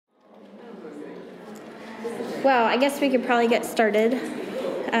Well, I guess we could probably get started.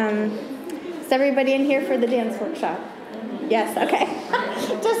 Is everybody in here for the dance workshop? Yes, okay.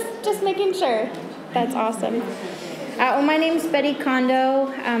 just making sure. That's awesome. Well, my name's Betty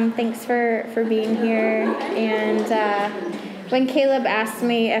Kondo. Thanks for being here. And when Caleb asked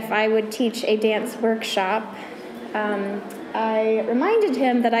me if I would teach a dance workshop, I reminded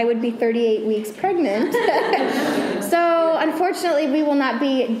him that I would be 38 weeks pregnant. So unfortunately, we will not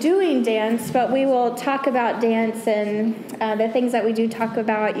be doing dance, but we will talk about dance and the things that we do talk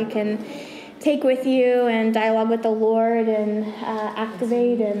about. You can take with you and dialogue with the Lord and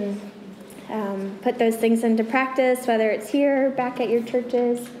activate and put those things into practice, whether it's here, back at your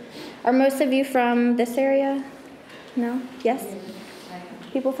churches. Are most of you from this area? No? Yes?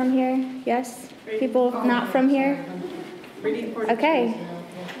 People from here? Yes? People not from here? Okay.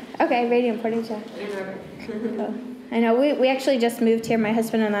 Okay, Radiant Portage. Oh. I know, we actually just moved here, my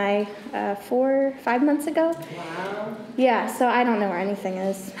husband and I, 5 months ago. Wow. Yeah, so I don't know where anything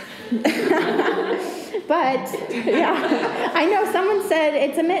is. But, yeah, I know someone said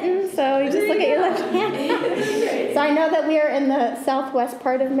it's a mitten, so you just look at your left hand. So I know that we are in the southwest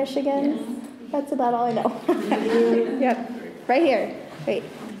part of Michigan. Yes. That's about all I know. Yep, right here. Wait,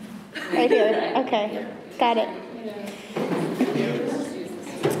 right here. Okay, got it.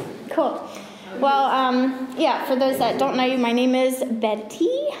 Cool. Well, yeah, for those that don't know you, my name is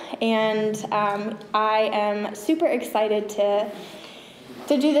Betty, and I am super excited to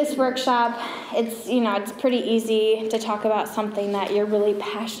do this workshop. It's pretty easy to talk about something that you're really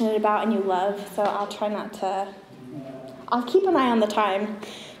passionate about and you love, so I'll try not to, I'll keep an eye on the time,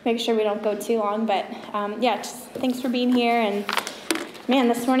 make sure we don't go too long, but yeah, just thanks for being here, and man,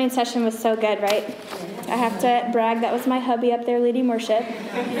 this morning's session was so good, right? I have to brag, that was my hubby up there leading worship.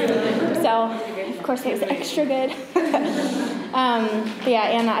 So, of course, it was extra good. But yeah,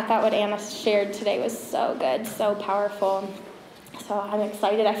 Anna, I thought what Anna shared today was so good, so powerful. So I'm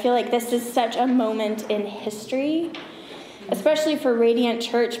excited. I feel like this is such a moment in history, especially for Radiant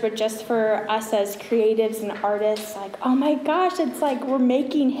Church, but just for us as creatives and artists. Like, oh my gosh, it's like we're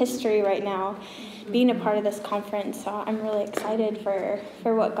making history right now, being a part of this conference. So I'm really excited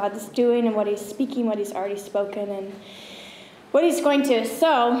for what God's doing and what he's speaking, what he's already spoken, and what he's going to.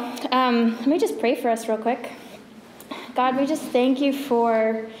 So let me just pray for us real quick. God, we just thank you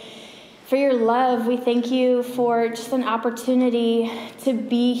for your love. We thank you for just an opportunity to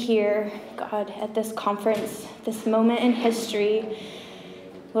be here, God, at this conference, this moment in history.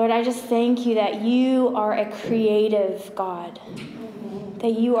 Lord, I just thank you that you are a creative God,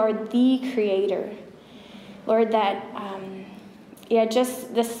 that you are the creator. Lord, that,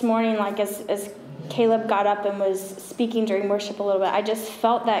 just this morning, like as Caleb got up and was speaking during worship a little bit, I just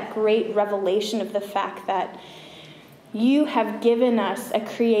felt that great revelation of the fact that you have given us a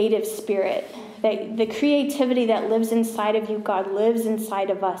creative spirit, that the creativity that lives inside of you, God, lives inside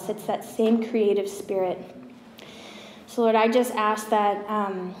of us. It's that same creative spirit. So, Lord, I just ask that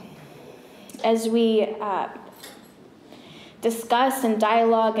as we discuss and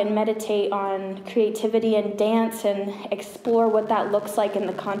dialogue and meditate on creativity and dance and explore what that looks like in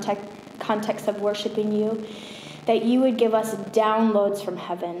the context of worshiping you, that you would give us downloads from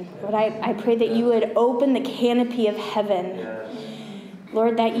heaven. Lord, I pray that you would open the canopy of heaven.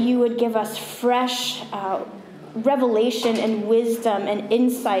 Lord, that you would give us fresh revelation and wisdom and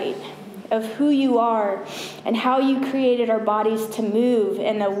insight of who you are and how you created our bodies to move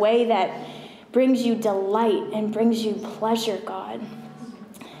in a way that brings you delight and brings you pleasure, God.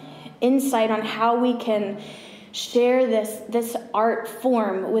 Insight on how we can share this art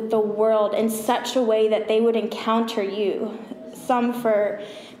form with the world in such a way that they would encounter you, some for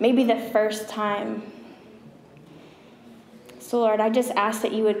maybe the first time. So, Lord, I just ask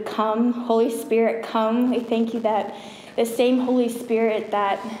that you would come. Holy Spirit, come. We thank you that the same Holy Spirit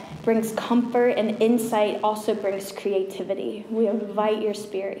that brings comfort and insight also brings creativity. We invite your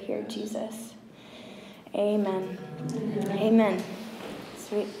Spirit here, Jesus. Amen. Amen.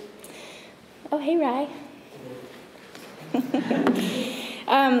 Sweet. Oh, hey, Rye.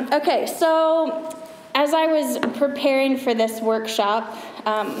 Okay, so as I was preparing for this workshop,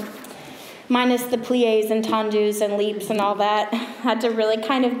 minus the pliés and tendus and leaps and all that, I had to really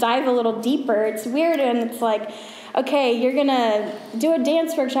kind of dive a little deeper. It's weird, and it's like, okay, you're going to do a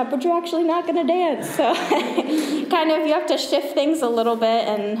dance workshop, but you're actually not going to dance. So kind of you have to shift things a little bit,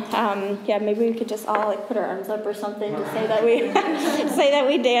 and maybe we could just all like put our arms up or something to say that we say that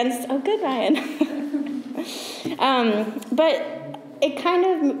we danced. Oh, good, Ryan. But it kind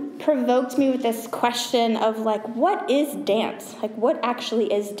of provoked me with this question of like, what is dance? Like, what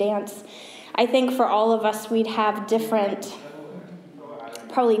actually is dance? I think for all of us, we'd have different,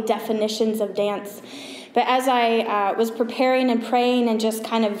 probably definitions of dance. But as I was preparing and praying and just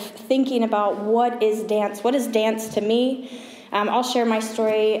kind of thinking about what is dance to me, I'll share my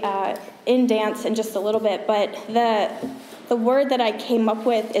story in dance in just a little bit, but the word that I came up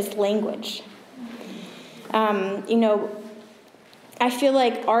with is language. I feel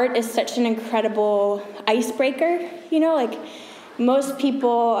like art is such an incredible icebreaker, like most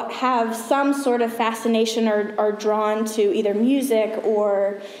people have some sort of fascination or are drawn to either music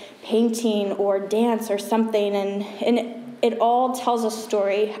or painting or dance or something, and it all tells a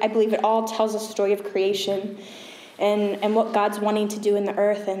story. I believe it all tells a story of creation and what God's wanting to do in the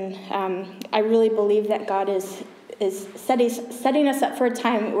earth, and I really believe that God is setting us up for a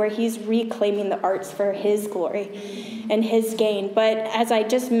time where he's reclaiming the arts for his glory and his gain. But as I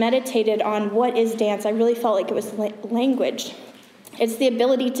just meditated on what is dance, I really felt like it was language. It's the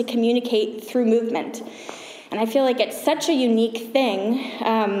ability to communicate through movement. And I feel like it's such a unique thing.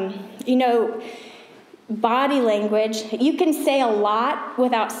 Body language, you can say a lot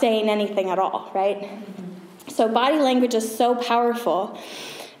without saying anything at all, right? So body language is so powerful.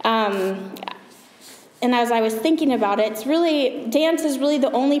 And as I was thinking about it, dance is really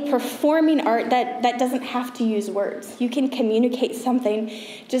the only performing art that doesn't have to use words. You can communicate something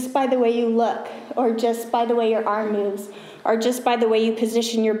just by the way you look, or just by the way your arm moves, or just by the way you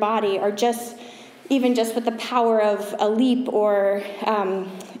position your body, or even just with the power of a leap, or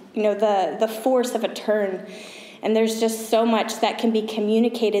the force of a turn. And there's just so much that can be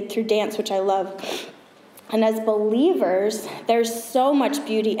communicated through dance, which I love. And as believers, there's so much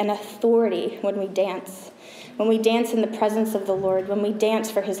beauty and authority when we dance in the presence of the Lord, when we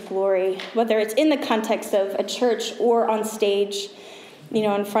dance for his glory, whether it's in the context of a church or on stage,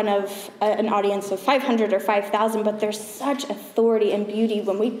 in front of an audience of 500 or 5,000, but there's such authority and beauty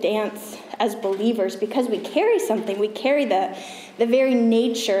when we dance as believers because we carry something. We carry the very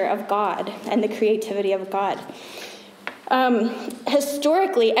nature of God and the creativity of God.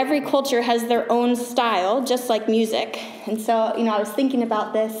 Historically, every culture has their own style, just like music. And so, I was thinking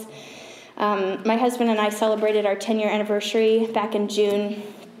about this. My husband and I celebrated our 10-year anniversary back in June.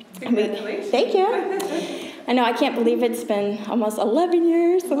 Congratulations. Thank you. I know, I can't believe it's been almost 11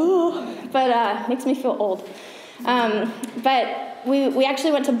 years. But makes me feel old. But we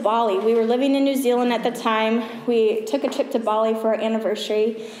actually went to Bali. We were living in New Zealand at the time. We took a trip to Bali for our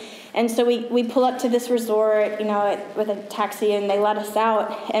anniversary. And so we pull up to this resort, with a taxi, and they let us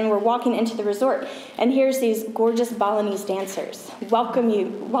out, and we're walking into the resort, and here's these gorgeous Balinese dancers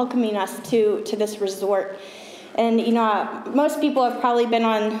welcoming us to this resort. And, most people have probably been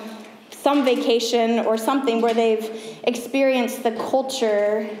on some vacation or something where they've experienced the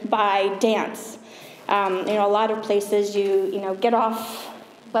culture by dance. A lot of places you get off,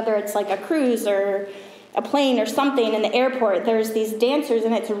 whether it's like a cruise or a plane or something in the airport, there's these dancers,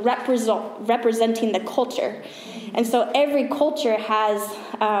 and it's representing the culture. And so every culture has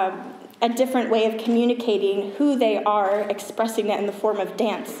a different way of communicating who they are, expressing it in the form of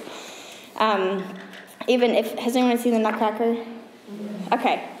dance. Has anyone seen the Nutcracker?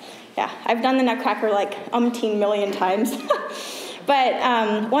 Okay, yeah, I've done the Nutcracker like umpteen million times.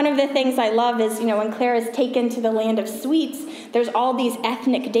 But one of the things I love is, when Claire is taken to the land of sweets, there's all these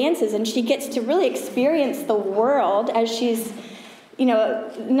ethnic dances, and she gets to really experience the world as she's,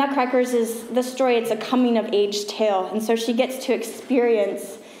 Nutcrackers is the story, it's a coming-of-age tale, and so she gets to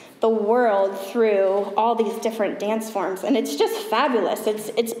experience the world through all these different dance forms, and it's just fabulous.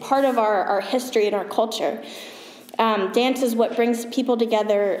 It's part of our history and our culture. Dance is what brings people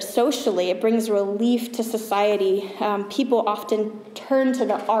together socially. It brings relief to society. People often turn to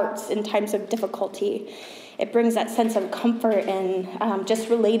the arts in times of difficulty. It brings that sense of comfort and just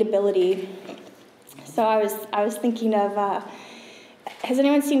relatability. So I was thinking of, has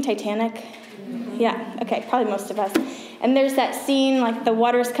anyone seen Titanic? Mm-hmm. Yeah, okay, probably most of us. And there's that scene, like the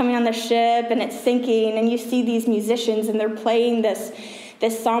water's coming on the ship and it's sinking, and you see these musicians and they're playing this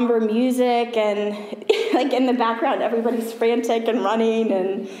somber music, and like in the background everybody's frantic and running,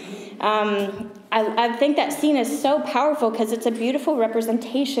 and I think that scene is so powerful because it's a beautiful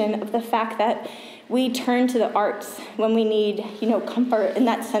representation of the fact that we turn to the arts when we need, comfort in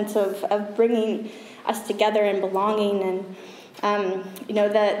that sense of bringing us together and belonging. And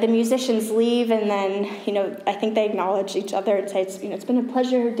the musicians leave, and then I think they acknowledge each other and say, it's been a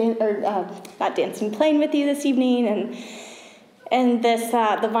pleasure playing with you this evening, and this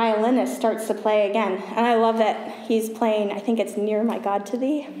the violinist starts to play again, and I love that he's playing. I think it's Near My God to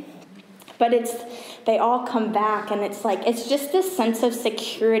Thee, but they all come back, and it's just this sense of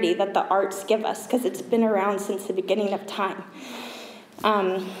security that the arts give us because it's been around since the beginning of time.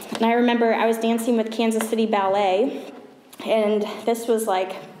 And I remember I was dancing with Kansas City Ballet, and this was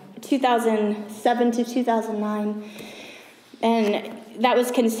like 2007 to 2009. And that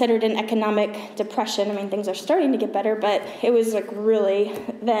was considered an economic depression. I mean, things are starting to get better, but it was like really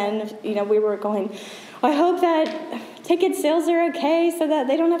then, we were going, I hope that ticket sales are okay so that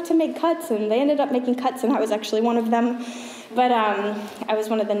they don't have to make cuts. And they ended up making cuts, and I was actually one of them. But I was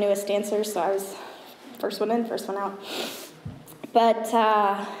one of the newest dancers, so I was first one in, first one out. But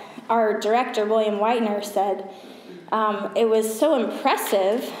our director, William Whitener, said it was so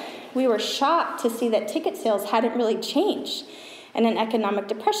impressive. We were shocked to see that ticket sales hadn't really changed. In an economic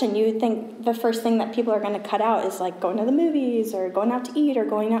depression, you would think the first thing that people are going to cut out is like going to the movies or going out to eat or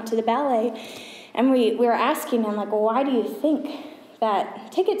going out to the ballet. And we were asking him, like, well, why do you think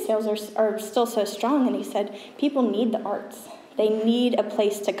that ticket sales are still so strong? And he said, people need the arts. They need a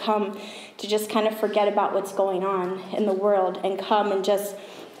place to come to just kind of forget about what's going on in the world and come and just,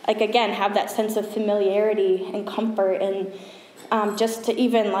 like, again, have that sense of familiarity and comfort and just to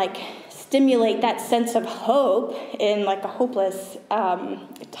even, like, stimulate that sense of hope in, like, a hopeless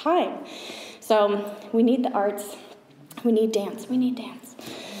time. So we need the arts. We need dance. We need dance.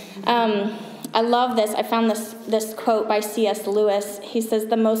 I love this. I found this quote by C.S. Lewis. He says,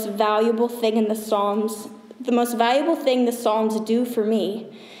 the most valuable thing the Psalms do for me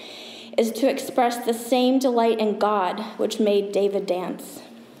is to express the same delight in God which made David dance.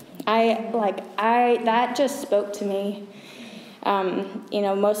 That just spoke to me.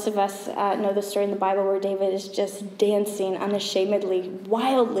 Most of us know the story in the Bible where David is just dancing unashamedly,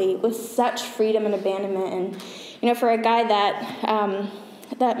 wildly, with such freedom and abandonment. And, for a guy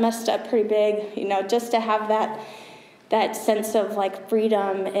that messed up pretty big, just to have that sense of, like,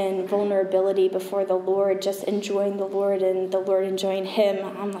 freedom and vulnerability before the Lord, just enjoying the Lord and the Lord enjoying him,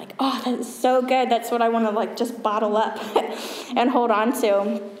 I'm like, oh, that is so good. That's what I want to, like, just bottle up and hold on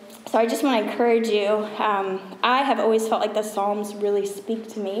to. So I just want to encourage you. I have always felt like the Psalms really speak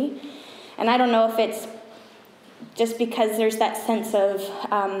to me. And I don't know if it's just because there's that sense of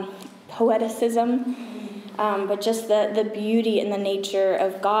poeticism, but just the beauty and the nature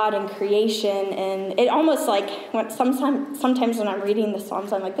of God and creation. And it almost like, sometimes when I'm reading the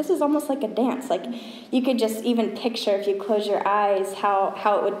Psalms, I'm like, this is almost like a dance. Like, you could just even picture, if you close your eyes,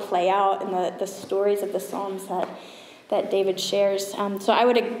 how it would play out in the stories of the Psalms that David shares. So I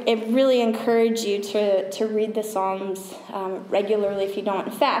would really encourage you to read the Psalms regularly if you don't.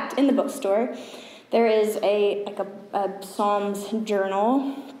 In fact, in the bookstore, there is a Psalms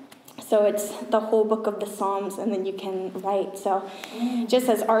journal. So it's the whole book of the Psalms, and then you can write. So just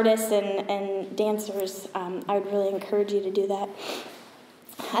as artists and dancers, I would really encourage you to do that.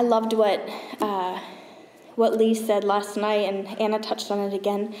 I loved what Lee said last night, and Anna touched on it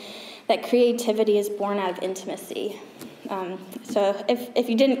again, that creativity is born out of intimacy. So if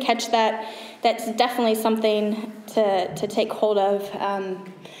you didn't catch that, that's definitely something to take hold of.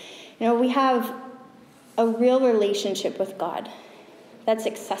 We have a real relationship with God that's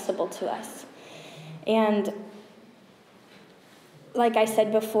accessible to us. And like I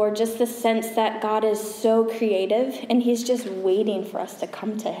said before, just the sense that God is so creative and he's just waiting for us to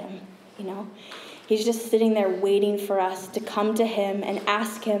come to him, He's just sitting there waiting for us to come to him and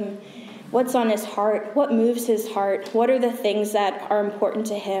ask him what's on his heart, what moves his heart, what are the things that are important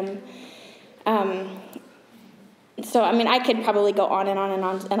to him. So, I could probably go on, and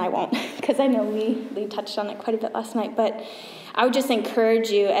I won't, because I know Lee touched on it quite a bit last night. But I would just encourage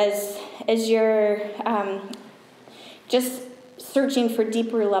you as you're just searching for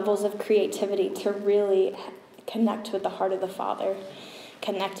deeper levels of creativity to really connect with the heart of the Father,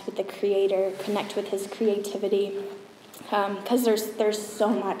 connect with the Creator, connect with his creativity. Because there's so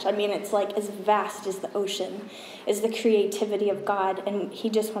much. It's like as vast as the ocean is the creativity of God, and he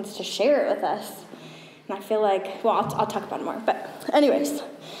just wants to share it with us. And I feel like, well, I'll talk about it more. But anyways,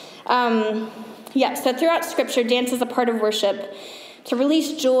 so throughout Scripture, dance is a part of worship to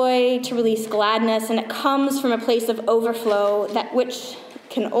release joy, to release gladness, and it comes from a place of overflow which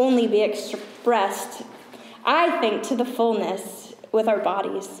can only be expressed, I think, to the fullness with our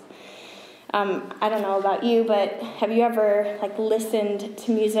bodies. I don't know about you, but have you ever listened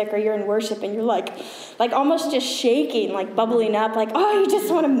to music, or you're in worship and you're like almost just shaking, bubbling up, you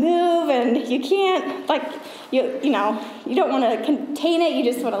just want to move and you can't, you don't want to contain it, you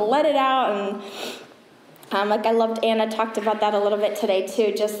just want to let it out. And I loved Anna talked about that a little bit today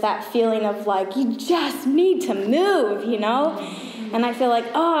too, just that feeling of you just need to move, And I feel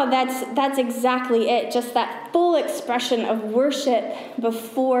that's exactly it. Just that full expression of worship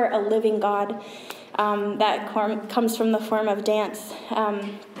before a living God that comes from the form of dance.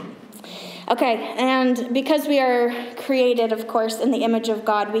 Okay, and because we are created, of course, in the image of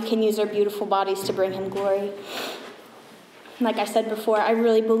God, we can use our beautiful bodies to bring him glory. like I said before, I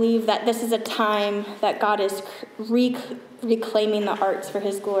really believe that this is a time that God is reclaiming the arts for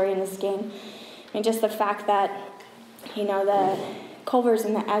his glory and his gain. And just the fact that, the Culvers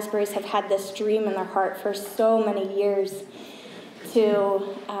and the Asburys have had this dream in their heart for so many years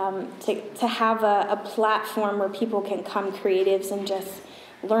to have a platform where people can come, creatives, and just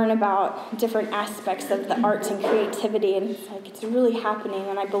learn about different aspects of the arts and creativity. And it's really happening,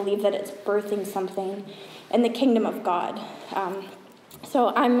 and I believe that it's birthing something in the kingdom of God. So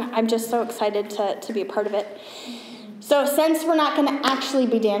I'm just so excited to be a part of it. So since we're not going to actually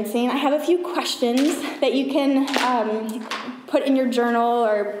be dancing, I have a few questions that you can put in your journal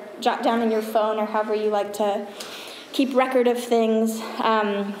or jot down in your phone or however you like to keep record of things.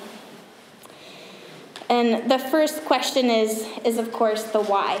 And the first question is of course, the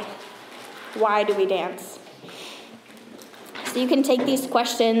why. Why do we dance? So you can take these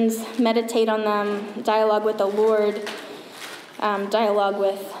questions, meditate on them, dialogue with the Lord, dialogue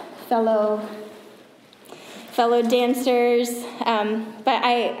with fellow dancers. But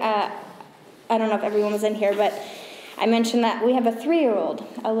I don't know if everyone was in here, but I mentioned that we have a 3-year-old,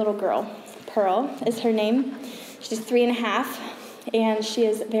 a little girl. Pearl is her name. She's 3.5, and she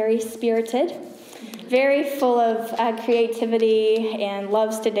is very spirited, very full of creativity, and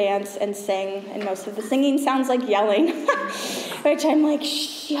loves to dance and sing. And most of the singing sounds like yelling, which I'm like,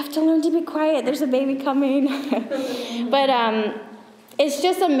 shh, you have to learn to be quiet. There's a baby coming. But it's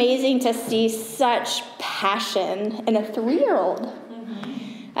just amazing to see such passion in a 3-year-old.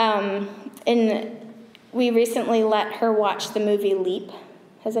 And we recently let her watch the movie Leap.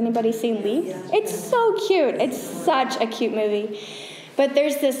 Has anybody seen Leap? Yeah. It's so cute. It's such a cute movie. But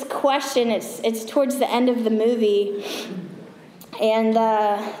there's this question. It's towards the end of the movie, and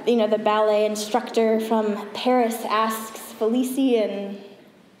the ballet instructor from Paris asks Felicie and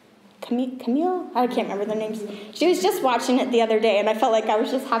Camille? I can't remember their names. She was just watching it the other day, and I felt like I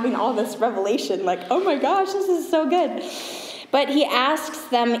was just having all this revelation, like, oh my gosh, this is so good. But he asks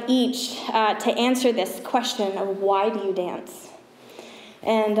them each to answer this question of why do you dance?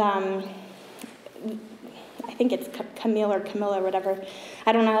 And I think it's Camille or Camilla or whatever.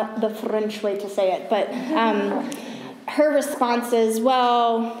 I don't know the French way to say it, but her response is,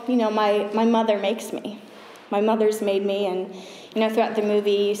 well, my mother makes me. My mother's made me, and throughout the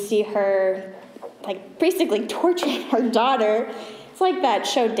movie, you see her, basically torturing her daughter. It's like that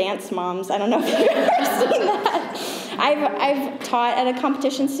show Dance Moms. I don't know if you've ever seen that. I've taught at a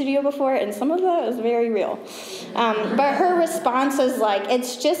competition studio before, and some of that was very real. But her response was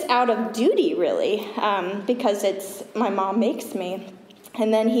it's just out of duty, really, because it's my mom makes me.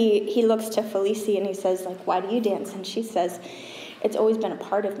 And then he looks to Felicie, and he says, why do you dance? And she says, it's always been a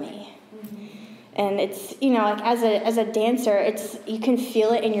part of me. And it's, as a dancer, you can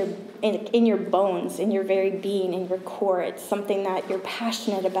feel it in your bones, in your very being, in your core. It's something that you're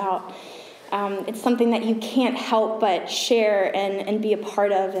passionate about. It's something that you can't help but share and be a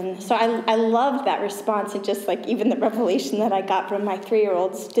part of. And so I loved that response, and just even the revelation that I got from my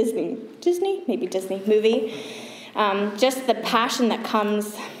 3-year-old's Disney movie. Just the passion that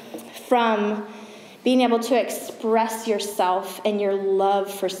comes from being able to express yourself and your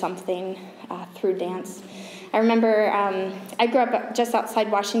love for something through dance. I remember I grew up just outside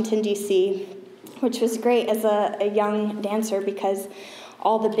Washington, D.C., which was great as a young dancer because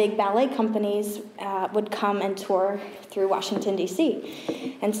all the big ballet companies would come and tour through Washington,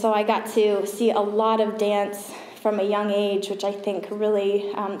 D.C. And so I got to see a lot of dance from a young age, which I think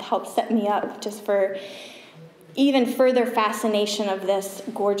really helped set me up just for even further fascination of this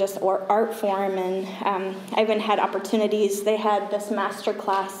gorgeous art form. And I even had opportunities. They had this master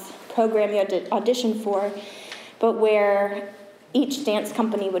class program you had to audition for, but where each dance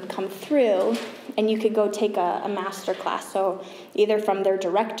company would come through, and you could go take a master class. So either from their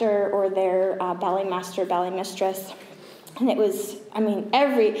director or their ballet master, ballet mistress. And it was, I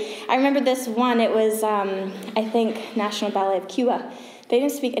remember this one, it was, I think, National Ballet of Cuba. They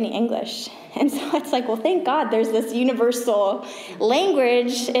didn't speak any English. And so it's well, thank God there's this universal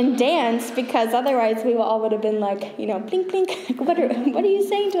language in dance, because otherwise we all would have been blink, blink, what are you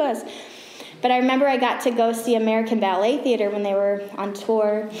saying to us? But I remember I got to go see American Ballet Theater when they were on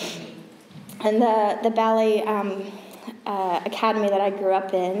tour. And the ballet academy that I grew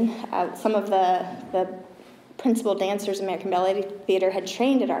up in, some of the principal dancers in American Ballet Theater had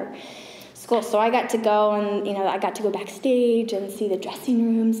trained at our school. So I got to go, and I got to go backstage and see the dressing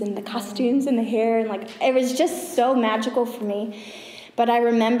rooms and the costumes and the hair, and it was just so magical for me. But I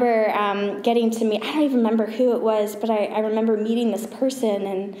remember getting to meet, I don't even remember who it was, but I remember meeting this person,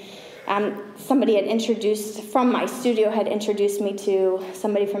 and somebody from my studio had introduced me to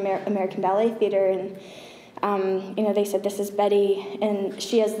somebody from American Ballet Theater, and They said, this is Betty, and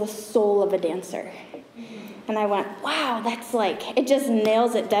she has the soul of a dancer. And I went, wow, that's like, it just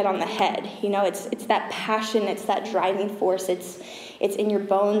nails it dead on the head. It's that passion, it's that driving force, it's in your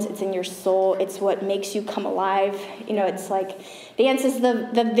bones, it's in your soul, it's what makes you come alive. It's like, dance is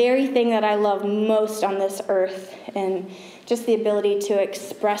the very thing that I love most on this earth, and just the ability to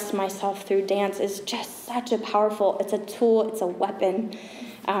express myself through dance is just such a powerful, it's a tool, it's a weapon.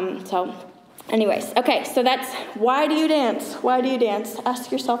 Anyways, okay, so that's, why do you dance? Why do you dance?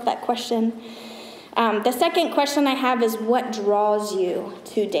 Ask yourself that question. The second question I have is, what draws you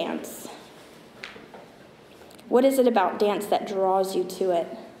to dance? What is it about dance that draws you to it?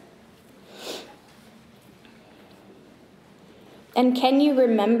 And can you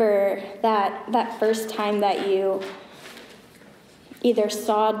remember that first time that you either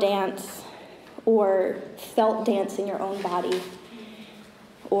saw dance or felt dance in your own body?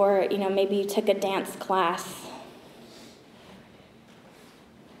 Or, maybe you took a dance class.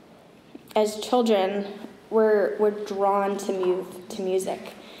 As children, we're drawn to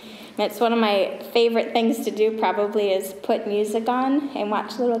music. And it's one of my favorite things to do probably is put music on and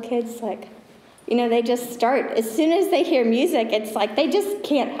watch little kids they just start. As soon as they hear music, it's like they just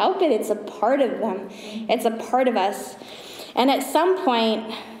can't help it. It's a part of them. It's a part of us. And at some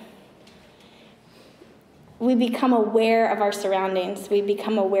point, we become aware of our surroundings. We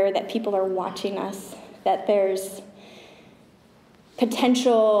become aware that people are watching us, that there's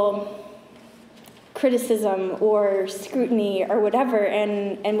potential criticism or scrutiny or whatever,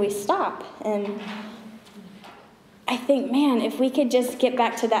 and we stop. And I think, man, if we could just get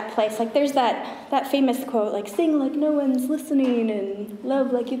back to that place, there's that famous quote, sing like no one's listening, and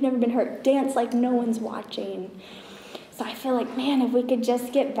love like you've never been hurt, dance like no one's watching. So I feel like, man, if we could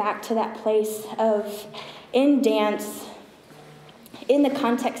just get back to that place of, in dance, in the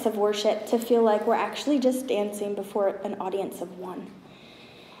context of worship, to feel like we're actually just dancing before an audience of one.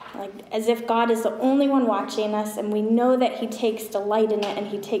 As if God is the only one watching us, and we know that he takes delight in it and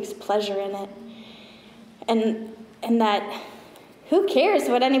he takes pleasure in it. And that who cares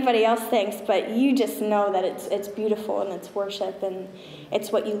what anybody else thinks, but you just know that it's beautiful and it's worship and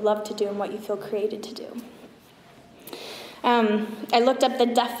it's what you love to do and what you feel created to do. I looked up the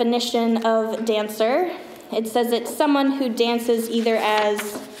definition of dancer. It says it's someone who dances either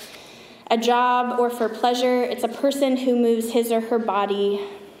as a job or for pleasure. It's a person who moves his or her body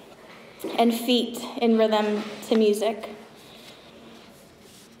and feet in rhythm to music.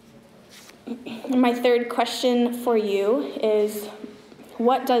 And my third question for you is,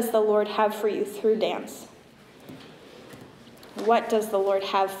 what does the Lord have for you through dance? What does the Lord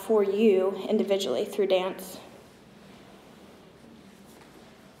have for you individually through dance?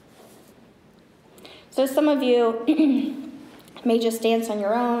 So some of you may just dance on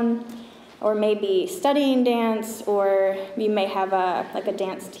your own, or maybe studying dance, or you may have a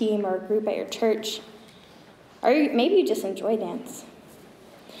dance team or a group at your church, or maybe you just enjoy dance.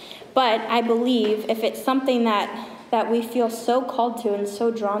 But I believe if it's something that we feel so called to and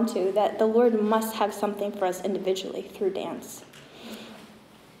so drawn to, that the Lord must have something for us individually through dance.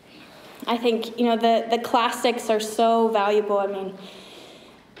 I think, the classics are so valuable. I mean,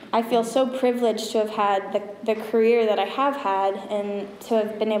 I feel so privileged to have had the career that I have had, and to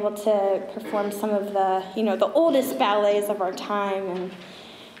have been able to perform some of the oldest ballets of our time,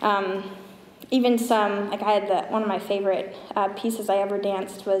 and even some, I had one of my favorite pieces I ever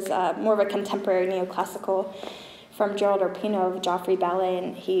danced was more of a contemporary neoclassical from Gerald Arpino of Joffrey Ballet,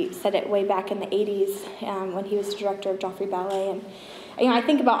 and he said it way back in the 80s when he was the director of Joffrey Ballet. And I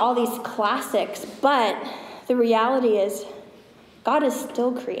think about all these classics, but the reality is, God is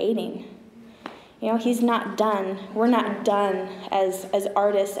still creating. He's not done. We're not done as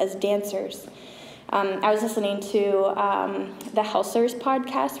artists, as dancers. I was listening to the Helsers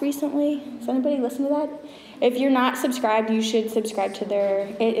podcast recently. Does anybody listen to that? If you're not subscribed, you should subscribe to their.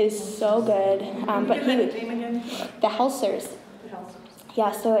 It is so good. The Helsers.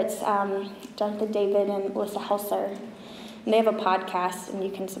 Yeah, so it's Jonathan David and Melissa Helser, and they have a podcast, and you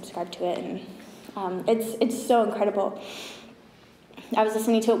can subscribe to it, and it's so incredible. I was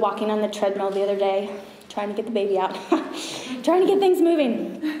listening to it walking on the treadmill the other day, trying to get the baby out, trying to get things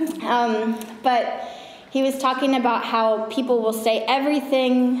moving. But he was talking about how people will say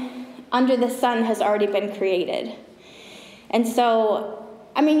everything under the sun has already been created. And so,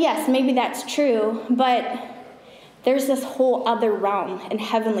 yes, maybe that's true, but there's this whole other realm in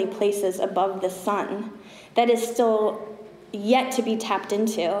heavenly places above the sun that is still yet to be tapped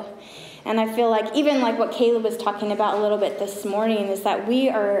into. And I feel like even what Caleb was talking about a little bit this morning is that we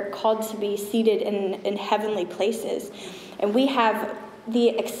are called to be seated in heavenly places. And we have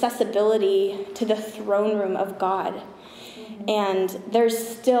the accessibility to the throne room of God. And there's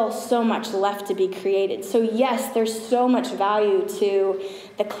still so much left to be created. So yes, there's so much value to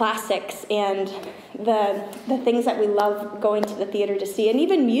the classics and the things that we love going to the theater to see. And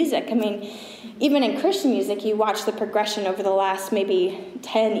even music. I mean, even in Christian music, you watch the progression over the last maybe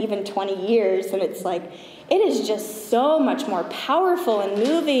 10, even 20 years, and it's like, it is just so much more powerful and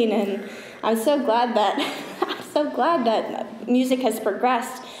moving. And I'm so glad that music has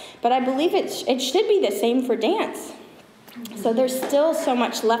progressed. But I believe it should be the same for dance. So there's still so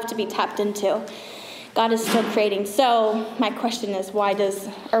much left to be tapped into. God is still creating. So my question is, what does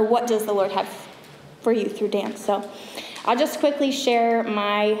the Lord have for you through dance? So I'll just quickly share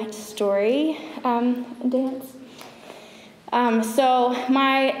my story in dance. So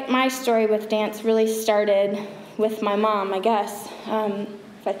my story with dance really started with my mom, I guess,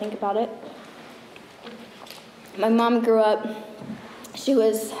 if I think about it. My mom grew up, she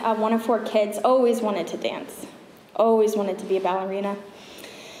was one of 4 kids, always wanted to dance. Always wanted to be a ballerina.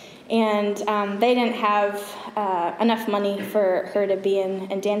 And they didn't have enough money for her to be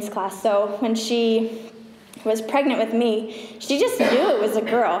in dance class. So when she was pregnant with me, she just knew it was a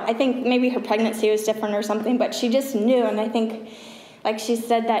girl. I think maybe her pregnancy was different or something, but she just knew. And I think, like she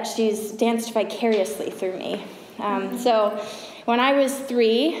said, that she's danced vicariously through me. So when I was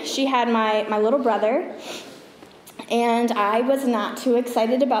 3, she had my little brother. And I was not too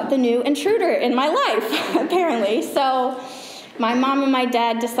excited about the new intruder in my life, apparently. So my mom and my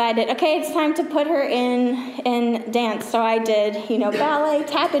dad decided, okay, it's time to put her in dance. So I did, ballet,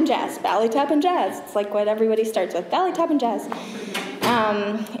 tap, and jazz. Ballet, tap, and jazz. It's like what everybody starts with, ballet, tap, and jazz.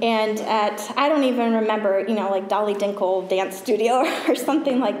 And I don't even remember, like Dolly Dinkle Dance Studio or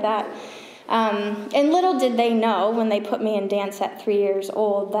something like that. And little did they know when they put me in dance at 3 years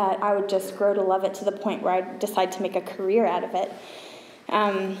old that I would just grow to love it to the point where I'd decide to make a career out of it.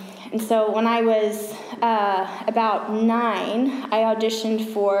 And so when I was about 9, I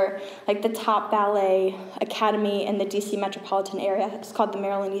auditioned for like the top ballet academy in the DC metropolitan area. It's called the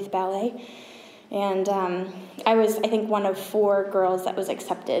Maryland Youth Ballet. And I was, I think, one of 4 girls that was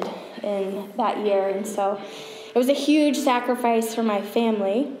accepted in that year. And so it was a huge sacrifice for my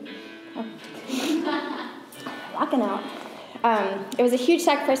family. Rocking out. It was a huge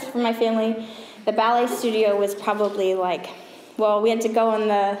sacrifice for my family. The ballet studio was probably we had to go on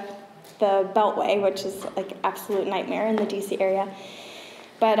the Beltway, which is like an absolute nightmare in the DC area.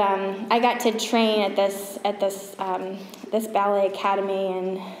 But I got to train at this ballet academy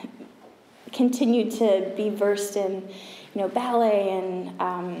and continued to be versed in, ballet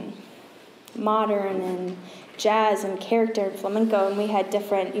and modern and jazz and character and flamenco, and we had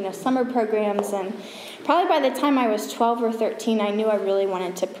different, summer programs. And probably by the time I was 12 or 13, I knew I really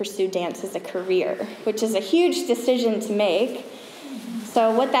wanted to pursue dance as a career, which is a huge decision to make.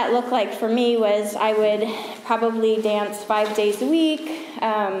 So what that looked like for me was I would probably dance 5 days a week,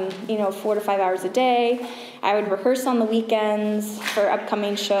 4 to 5 hours a day. I would rehearse on the weekends for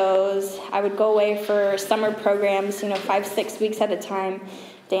upcoming shows. I would go away for summer programs, 5-6 weeks at a time,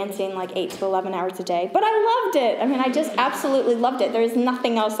 dancing like 8 to 11 hours a day. But I loved it. I mean, I just absolutely loved it. There's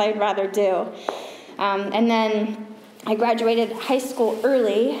nothing else I'd rather do. And then I graduated high school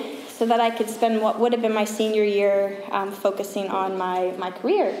early so that I could spend what would have been my senior year focusing on my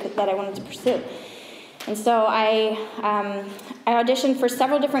career that I wanted to pursue. And so I auditioned for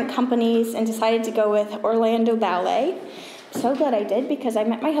several different companies and decided to go with Orlando Ballet. I'm so glad I did, because I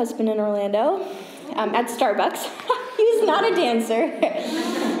met my husband in Orlando at Starbucks. He was not a dancer.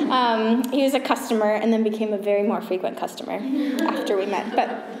 He was a customer and then became a very more frequent customer after we met.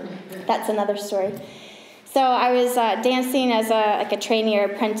 But that's another story. So I was dancing as a trainee or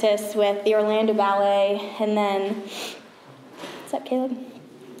apprentice with the Orlando Ballet, and then, what's up, Caleb?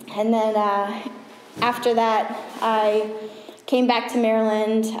 And then after that, I came back to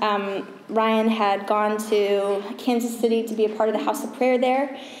Maryland. Ryan had gone to Kansas City to be a part of the House of Prayer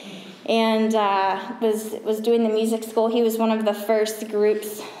there, and was doing the music school. He was one of the first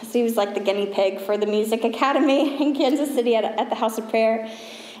groups, so he was like the guinea pig for the music academy in Kansas City at the House of Prayer.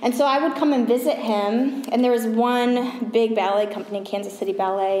 And so I would come and visit him, and there was one big ballet company, Kansas City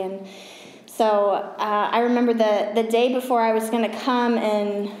Ballet, and so I remember the day before I was going to come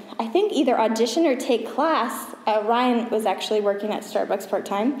and I think either audition or take class. Ryan was actually working at Starbucks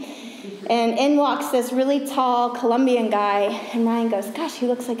part-time, and in walks this really tall Colombian guy, and Ryan goes, "Gosh, he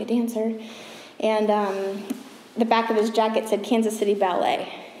looks like a dancer," and the back of his jacket said Kansas City Ballet,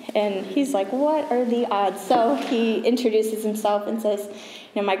 and he's like, "What are the odds?" So he introduces himself and says,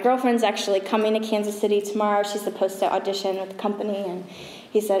 my girlfriend's actually coming to Kansas City tomorrow. She's supposed to audition with the company. And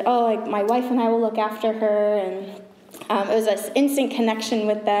he said, my wife and I will look after her. And It was an instant connection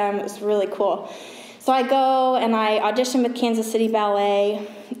with them. It was really cool. So I go and I audition with Kansas City Ballet,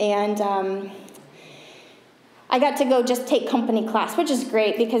 and I got to go just take company class, which is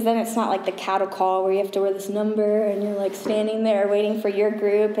great because then it's not like the cattle call where you have to wear this number and you're like standing there waiting for your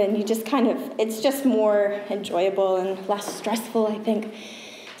group, and you just it's just more enjoyable and less stressful, I think.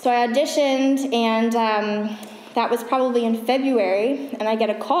 So I auditioned, and that was probably in February, and I get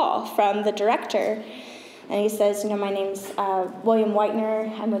a call from the director, and he says, my name's William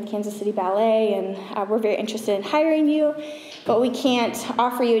Whitener. I'm with Kansas City Ballet, and we're very interested in hiring you, but we can't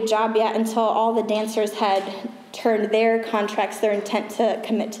offer you a job yet until all the dancers had turned their contracts, their intent to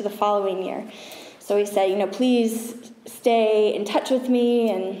commit to the following year. So he said, please stay in touch with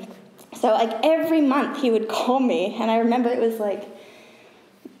me. And so every month he would call me, and I remember it was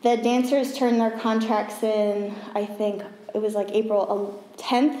the dancers turned their contracts in, I think it was April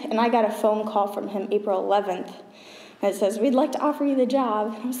 10th, and I got a phone call from him April 11th. And it says, we'd like to offer you the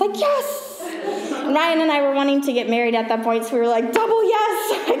job. And I was like, yes! And Ryan and I were wanting to get married at that point, so we were like, double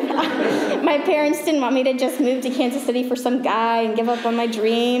yes! My parents didn't want me to just move to Kansas City for some guy and give up on my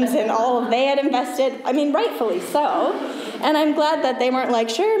dreams and all they had invested. Rightfully so. And I'm glad that they weren't like,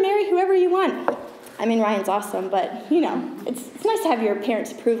 sure, marry whoever you want. Ryan's awesome, but, it's nice to have your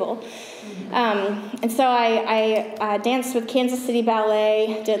parents' approval. And so I danced with Kansas City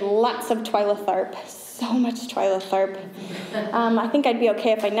Ballet, did lots of Twyla Tharp, so much Twyla Tharp. I think I'd be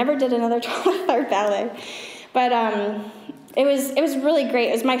okay if I never did another Twyla Tharp ballet. But it was really great.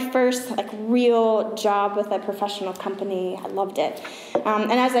 It was my first real job with a professional company. I loved it.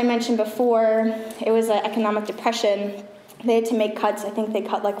 And as I mentioned before, it was an economic depression. They had to make cuts. I think they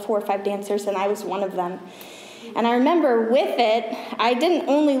cut 4 or 5 dancers, and I was one of them. And I remember with it, I didn't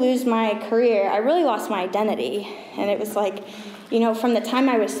only lose my career, I really lost my identity. And it was from the time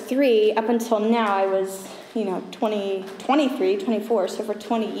I was 3 up until now, I was, 23, 24, so for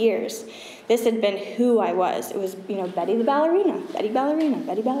 20 years, this had been who I was. It was, Betty the ballerina, Betty ballerina,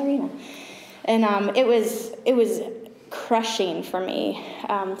 Betty ballerina. And it was crushing for me.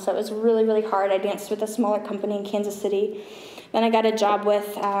 So it was really, really hard. I danced with a smaller company in Kansas City. Then I got a job with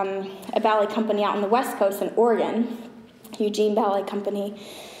a ballet company out on the West Coast in Oregon, Eugene Ballet Company.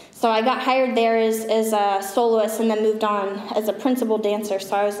 So I got hired there as a soloist and then moved on as a principal dancer.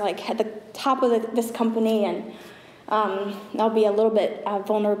 So I was at the top of this company, and I'll be a little bit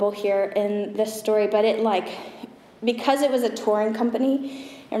vulnerable here in this story, but because it was a touring company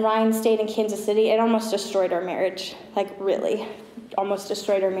and Ryan stayed in Kansas City, it almost destroyed our marriage, really, almost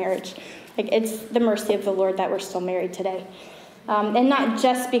destroyed our marriage. It's the mercy of the Lord that we're still married today. And not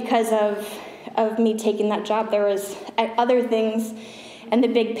just because of me taking that job. There was other things in the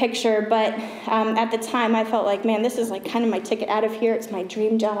big picture, but at the time I felt man, this is kind of my ticket out of here. It's my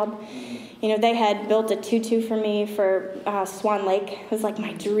dream job. They had built a tutu for me for Swan Lake. It was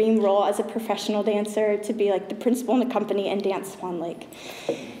my dream role as a professional dancer, to be the principal in the company and dance Swan Lake.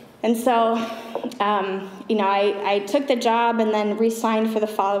 And so, I took the job and then re-signed for the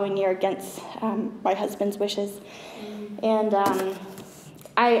following year against my husband's wishes. And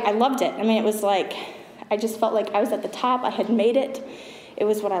I loved it. It was I just felt I was at the top. I had made it. It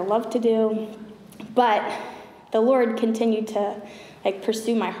was what I loved to do. But the Lord continued to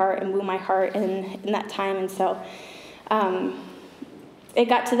pursue my heart and woo my heart in that time. And so it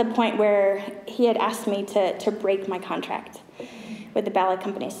got to the point where he had asked me to break my contract with the ballet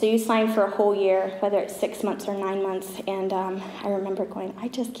company. So you sign for a whole year, whether it's 6 months or 9 months. And I remember going, I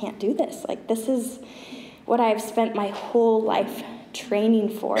just can't do this. This is what I've spent my whole life training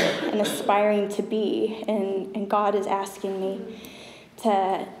for and aspiring to be. And God is asking me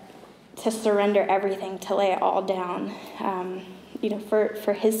to surrender everything, to lay it all down,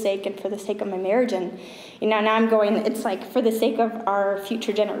 for his sake and for the sake of my marriage. And, now I'm going, it's for the sake of our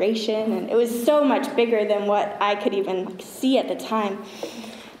future generation. And it was so much bigger than what I could even see at the time.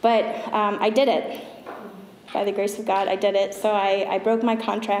 But I did it. By the grace of God, I did it. So I broke my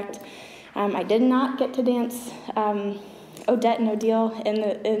contract. I did not get to dance Odette and Odile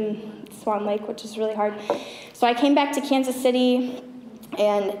in Swan Lake, which is really hard. So I came back to Kansas City,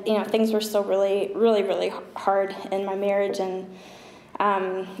 and things were still really, really, really hard in my marriage. And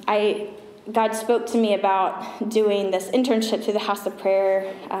God spoke to me about doing this internship through the House of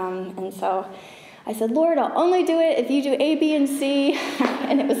Prayer, and so I said, Lord, I'll only do it if you do A, B, and C.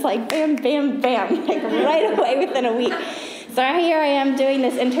 And it was bam, bam, bam, right away within a week. So here I am doing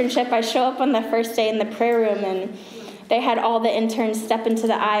this internship. I show up on the first day in the prayer room, and they had all the interns step into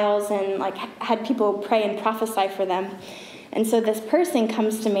the aisles and had people pray and prophesy for them. And so this person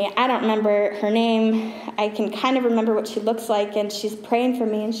comes to me. I don't remember her name. I can kind of remember what she looks like, and she's praying for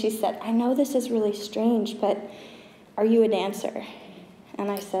me, and she said, I know this is really strange, but are you a dancer? And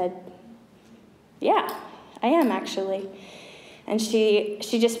I said, yeah, I am actually. And she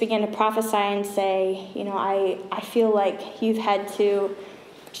just began to prophesy and say, I feel like you've had to,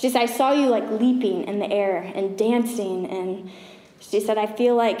 she said, I saw you like leaping in the air and dancing. And she said, I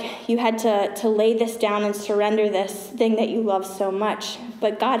feel like you had to lay this down and surrender this thing that you love so much.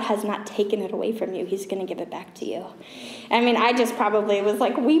 But God has not taken it away from you. He's going to give it back to you. I mean, I just probably was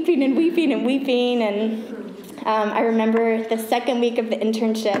like weeping and weeping and weeping. And I remember the second week of the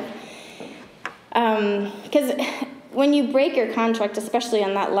internship, because when you break your contract, especially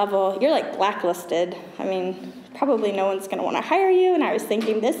on that level, you're like blacklisted. I mean, probably no one's going to want to hire you. And I was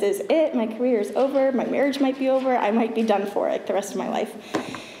thinking, this is it. My career is over. My marriage might be over. I might be done for like the rest of my life.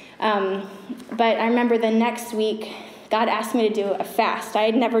 But I remember the next week, God asked me to do a fast. I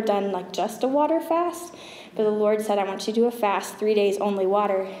had never done like just a water fast, but the Lord said, I want you to do a fast, 3 days only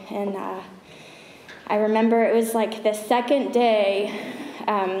water. And I remember it was like the second day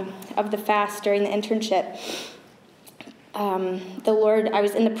of the fast during the internship. The Lord, I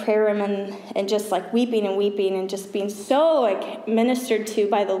was in the prayer room and just like weeping and just being so like ministered to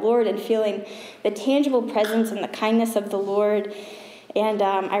by the Lord and feeling the tangible presence and the kindness of the Lord. And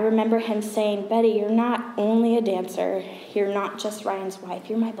I remember him saying, Betty, you're not only a dancer. You're not just Ryan's wife.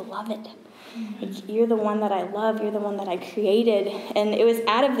 You're my beloved. Mm-hmm. You're the one that I love. You're the one that I created. And it was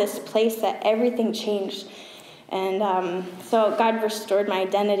out of this place that everything changed. And so God restored my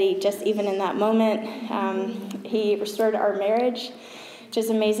identity just even in that moment. He restored our marriage, which is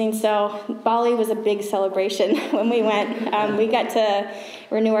amazing. So Bali was a big celebration when we went. We got to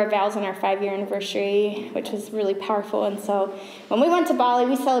renew our vows on our 5-year anniversary, which was really powerful. And so when we went to Bali,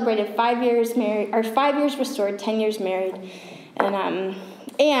 we celebrated 5 years married, or 5 years restored, 10 years married.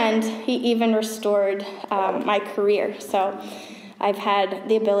 And he even restored my career. So I've had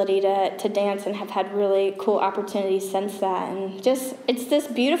the ability to dance and have had really cool opportunities since that. And just, it's this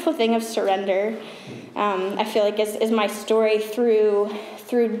beautiful thing of surrender. I feel like is my story through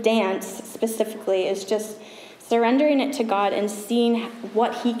dance specifically is just surrendering it to God and seeing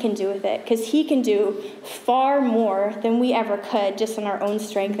what he can do with it. Because he can do far more than we ever could just in our own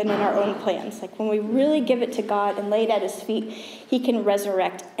strength and in our own plans. Like when we really give it to God and lay it at his feet, he can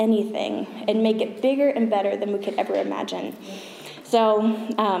resurrect anything and make it bigger and better than we could ever imagine. So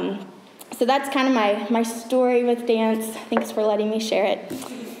that's kind of my story with dance. Thanks for letting me share it.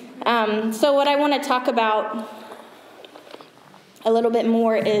 So what I want to talk about a little bit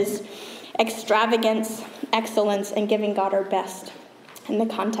more is extravagance, excellence, and giving God our best in the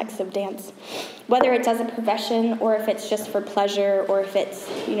context of dance. Whether it's as a profession or if it's just for pleasure or if it's,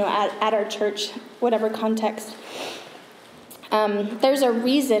 at our church, whatever context. There's a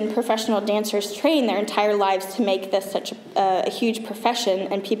reason professional dancers train their entire lives to make this such a huge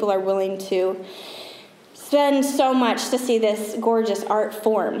profession, and people are willing to spend so much to see this gorgeous art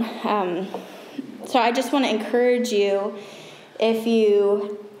form. So I just want to encourage you, if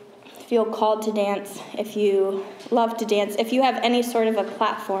you feel called to dance, if you love to dance, if you have any sort of a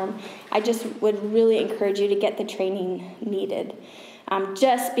platform, I just would really encourage you to get the training needed.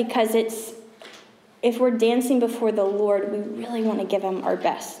 Just because if we're dancing before the Lord, we really want to give him our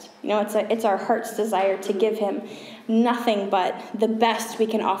best. It's our heart's desire to give him nothing but the best we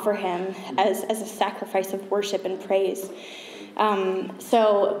can offer him as a sacrifice of worship and praise.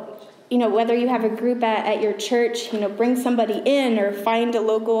 So whether you have a group at your church, bring somebody in or find a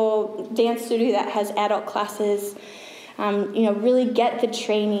local dance studio that has adult classes, really get the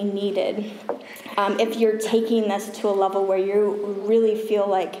training needed. If you're taking this to a level where you really feel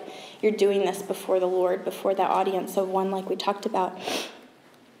like you're doing this before the Lord, before that audience of one like we talked about.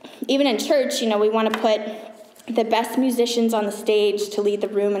 Even in church, we want to put the best musicians on the stage to lead the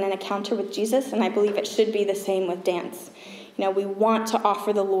room in an encounter with Jesus, and I believe it should be the same with dance. We want to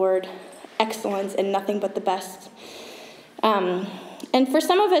offer the Lord excellence and nothing but the best. And for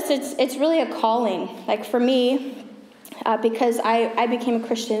some of us, it's really a calling. Like for me, because I became a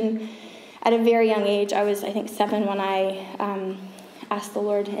Christian at a very young age. I was, I think, 7 when I asked the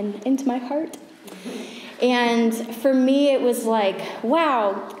Lord into my heart. And for me, it was like,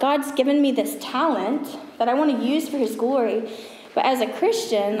 wow, God's given me this talent that I want to use for his glory. But as a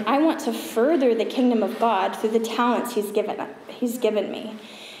Christian, I want to further the kingdom of God through the talents he's given me.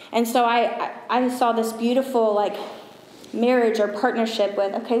 And so I saw this beautiful marriage or partnership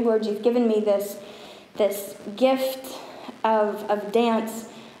with, okay, Lord, you've given me this gift of dance,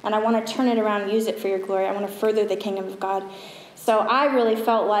 and I want to turn it around and use it for your glory. I want to further the kingdom of God. So I really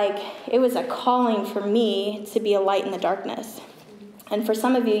felt like it was a calling for me to be a light in the darkness. And for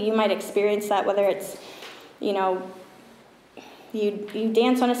some of you, you might experience that, whether it's, you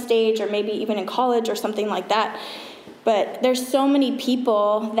dance on a stage or maybe even in college or something like that. But there's so many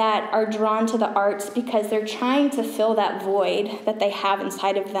people that are drawn to the arts because they're trying to fill that void that they have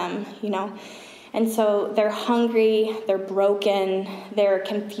inside of them, And so they're hungry, they're broken, they're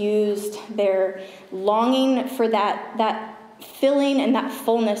confused, they're longing for that filling and that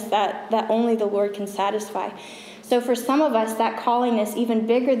fullness that only the Lord can satisfy. So for some of us, that calling is even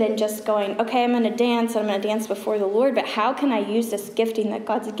bigger than just going, okay, I'm going to dance, and I'm going to dance before the Lord, but how can I use this gifting that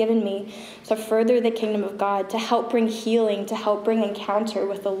God's given me to further the kingdom of God, to help bring healing, to help bring encounter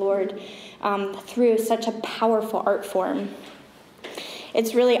with the Lord through such a powerful art form?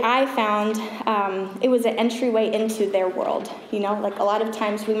 It's really, I found, it was an entryway into their world. Like a lot of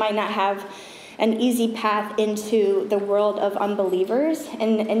times we might not have an easy path into the world of unbelievers.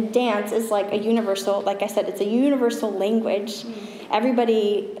 And dance is like a universal, like I said, it's a universal language.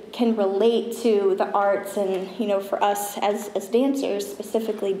 Everybody can relate to the arts and, for us as dancers,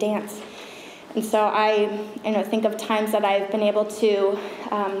 specifically dance. And so I think of times that I've been able to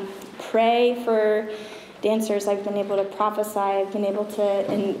pray for dancers. I've been able to prophesy. I've been able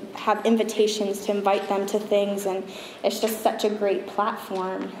to have invitations to invite them to things, and it's just such a great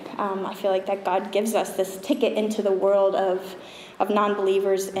platform. I feel like that God gives us this ticket into the world of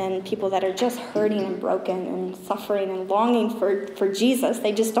non-believers and people that are just hurting and broken and suffering and longing for Jesus.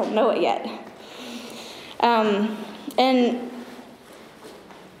 They just don't know it yet. And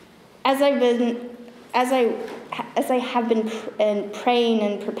as I have been praying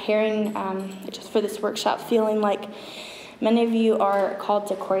and preparing just for this workshop, feeling like many of you are called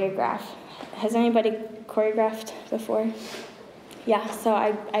to choreograph. Has anybody choreographed before? Yeah, so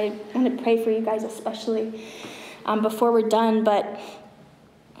I want to pray for you guys especially before we're done, but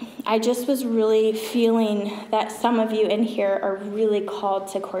I just was really feeling that some of you in here are really called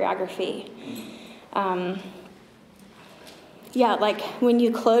to choreography. Like when you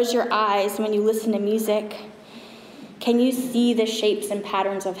close your eyes, when you listen to music, can you see the shapes and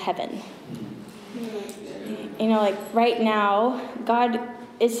patterns of heaven? Like right now, God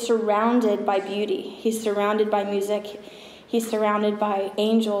is surrounded by beauty. He's surrounded by music. He's surrounded by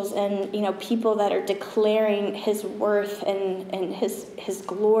angels and, people that are declaring his worth and his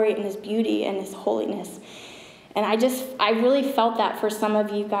glory and his beauty and his holiness. And I really felt that for some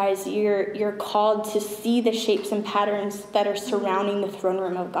of you guys, you're called to see the shapes and patterns that are surrounding the throne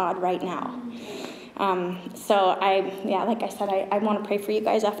room of God right now. So like I said, I want to pray for you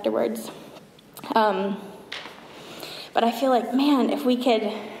guys afterwards. But I feel like, man, if we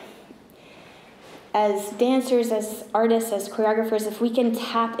could, as dancers, as artists, as choreographers, if we can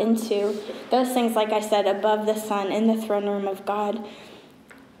tap into those things, like I said, above the sun, in the throne room of God,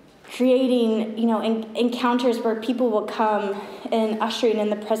 creating, encounters where people will come and ushering in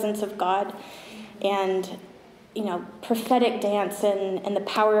the presence of God, and, prophetic dance and the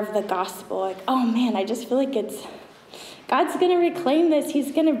power of the gospel. Like, oh man, I just feel like God's going to reclaim this.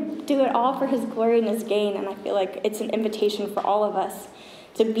 He's going to do it all for his glory and his gain. And I feel like it's an invitation for all of us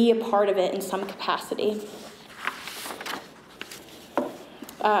to be a part of it in some capacity.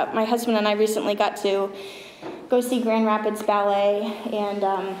 My husband and I recently got to go see Grand Rapids Ballet, and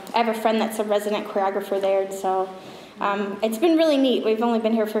I have a friend that's a resident choreographer there, and so it's been really neat. We've only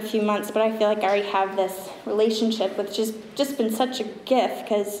been here for a few months, but I feel like I already have this relationship, which has just been such a gift,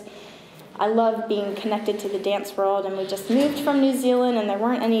 because I love being connected to the dance world, and we just moved from New Zealand, and there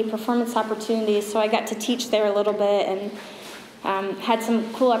weren't any performance opportunities, so I got to teach there a little bit, and had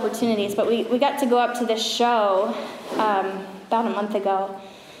some cool opportunities. But we got to go up to this show about a month ago,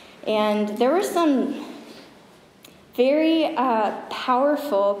 and there were some very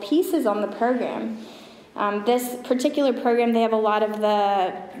powerful pieces on the program. This particular program, they have a lot of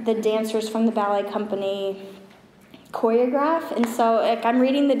the dancers from the ballet company choreograph, and so I'm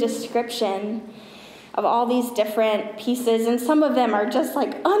reading the description of all these different pieces, and some of them are just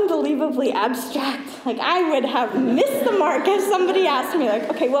unbelievably abstract. I would have missed the mark if somebody asked me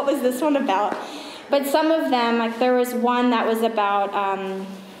okay, what was this one about? But some of them, there was one that was about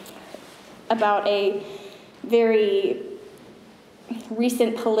a very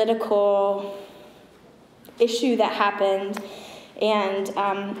recent political issue that happened,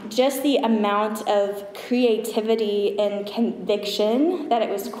 and just the amount of creativity and conviction that it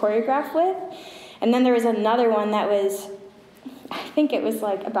was choreographed with. And then there was another one that was, I think it was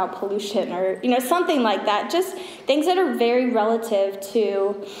about pollution or something like that, just things that are very relative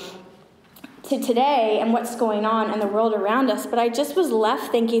to today and what's going on in the world around us. But I just was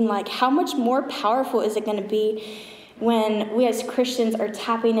left thinking, how much more powerful is it going to be when we as Christians are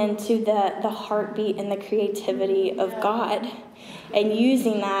tapping into the heartbeat and the creativity of God and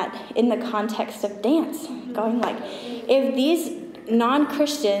using that in the context of dance, going if these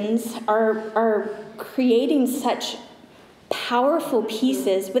non-Christians are creating such powerful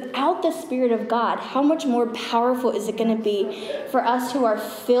pieces without the Spirit of God, how much more powerful is it going to be for us who are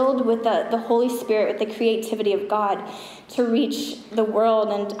filled with the Holy Spirit, with the creativity of God, to reach the world?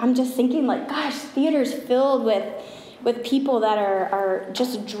 And I'm just thinking, like, gosh, theater's filled with people that are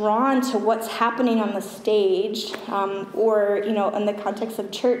just drawn to what's happening on the stage, or, in the context of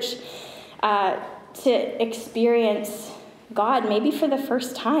church, to experience God maybe for the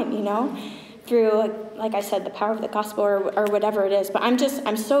first time, through, like I said, the power of the gospel or whatever it is. But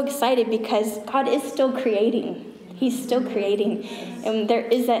I'm so excited because God is still creating. He's still creating. And there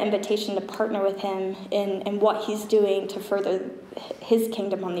is that invitation to partner with him in what he's doing to further his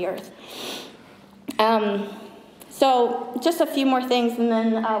kingdom on the earth. So just a few more things, and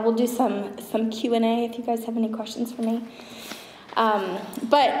then we'll do some Q&A if you guys have any questions for me.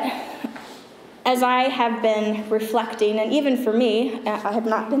 But as I have been reflecting, and even for me, I have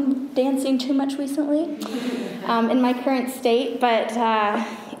not been dancing too much recently in my current state. But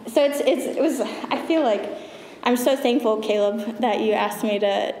so it was. I feel like I'm so thankful, Caleb, that you asked me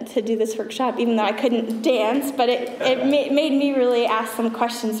to do this workshop, even though I couldn't dance. But it made me really ask some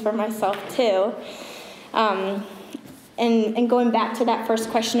questions for myself too. And going back to that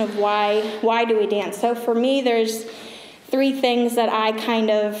first question of why do we dance? So for me, there's 3 things that I kind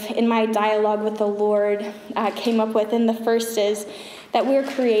of, in my dialogue with the Lord, came up with. And the first is that we're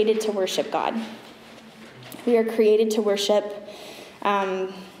created to worship God. We are created to worship.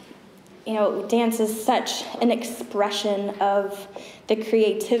 Dance is such an expression of the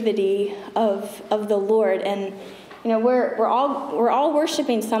creativity of the Lord. And, we're all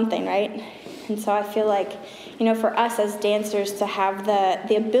worshiping something, right? And so I feel like, for us as dancers to have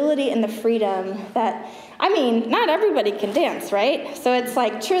the ability and the freedom that, not everybody can dance, right? So it's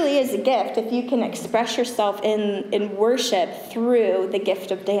like, truly is a gift if you can express yourself in worship through the gift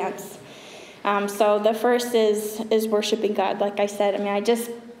of dance. So the first is worshiping God. Like I said, I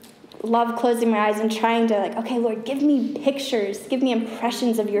just love closing my eyes and trying to, okay, Lord, give me pictures, give me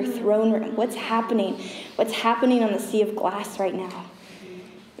impressions of your throne room. What's happening? What's happening on the sea of glass right now?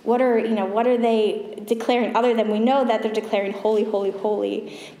 What are they declaring, other than we know that they're declaring holy, holy,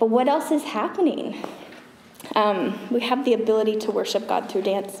 holy. But what else is happening? We have the ability to worship God through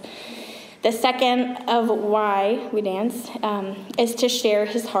dance. The second of why we dance is to share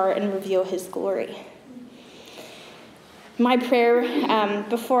his heart and reveal his glory. My prayer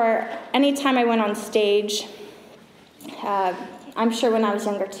before any time I went on stage, I'm sure when I was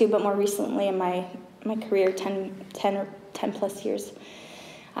younger too, but more recently in my career, 10 plus years,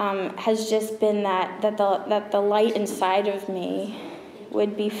 has just been that the light inside of me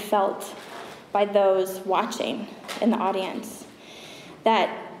would be felt by those watching in the audience. That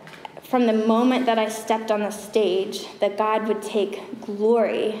from the moment that I stepped on the stage, that God would take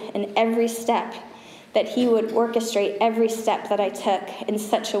glory in every step, that he would orchestrate every step that I took in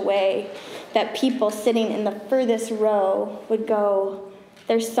such a way that people sitting in the furthest row would go,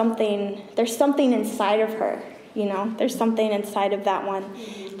 there's something inside of her. There's something inside of that one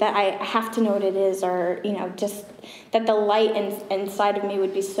that I have to know what it is, or, just that the light inside of me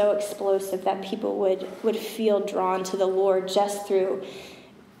would be so explosive that people would feel drawn to the Lord just through,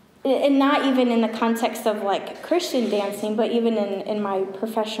 and not even in the context of like Christian dancing, but even in my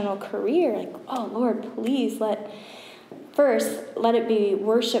professional career, like, oh Lord, please let it be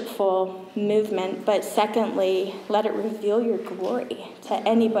worshipful movement, but secondly, let it reveal your glory to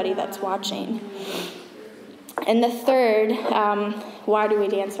anybody that's watching. And the third, why do we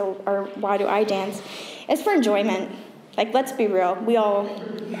dance, or why do I dance, is for enjoyment. Like, let's be real.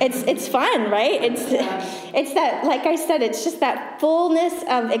 It's fun, right? It's that, like I said, it's just that fullness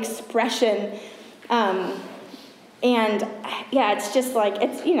of expression. And yeah, it's just like,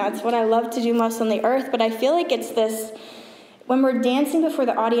 it's what I love to do most on the earth. But I feel like it's this, when we're dancing before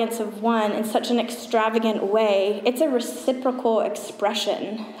the audience of one in such an extravagant way, it's a reciprocal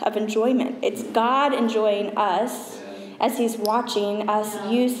expression of enjoyment. It's God enjoying us as he's watching us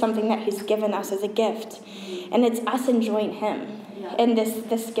use something that he's given us as a gift. And it's us enjoying him in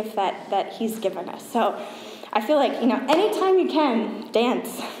this gift that he's given us. So I feel like, anytime you can,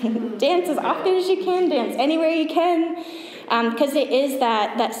 dance. Dance as often as you can, dance anywhere you can, because it is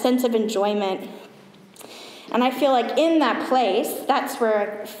that sense of enjoyment. And I feel like in that place, that's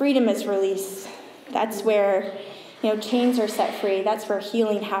where freedom is released. That's where, chains are set free. That's where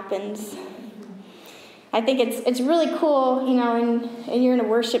healing happens. I think it's really cool, and you're in a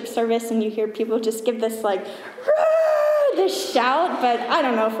worship service and you hear people just give this this shout. But I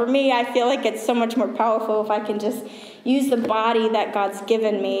don't know, for me, I feel like it's so much more powerful if I can just use the body that God's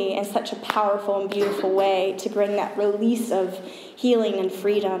given me in such a powerful and beautiful way to bring that release of healing and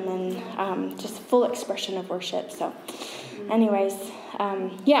freedom and just full expression of worship. So anyways,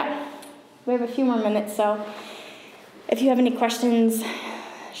 yeah, we have a few more minutes, so if you have any questions,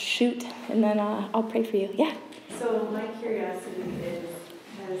 shoot, and then I'll pray for you. Yeah? So my curiosity is,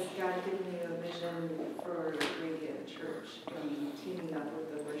 has God given you a vision for Radiant Church from teaming up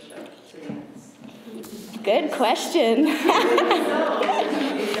with the worship dance? Good question. So,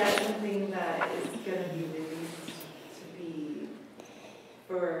 is that something that is going to be released to be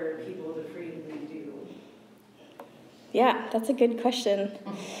for people to freely do? Yeah, that's a good question.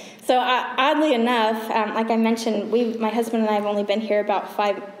 So oddly enough, like I mentioned, my husband and I have only been here about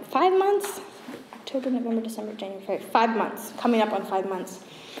five months. October, November, December, January, February, 5 months, coming up on 5 months.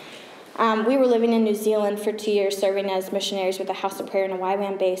 We were living in New Zealand for 2 years, serving as missionaries with a House of Prayer and a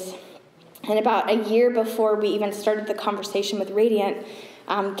YWAM base. And about a year before we even started the conversation with Radiant,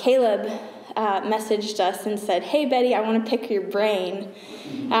 Caleb messaged us and said, "Hey, Betty, I want to pick your brain."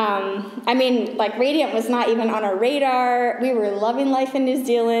 Radiant was not even on our radar. We were loving life in New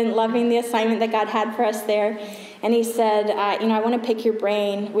Zealand, loving the assignment that God had for us there. And he said, I want to pick your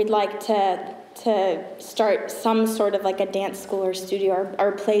brain. We'd like to start some sort of like a dance school or studio or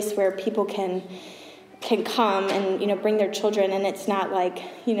a place where people can come and, bring their children, and it's not like,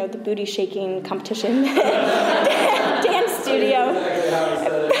 the booty shaking competition dance studio.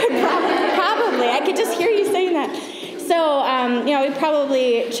 Probably. I could just hear you saying that. So, we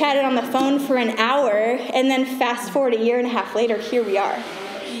probably chatted on the phone for an hour, and then fast forward a year and a half later, here we are.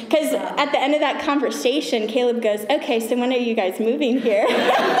 Because at the end of that conversation, Caleb goes, "Okay, so when are you guys moving here?"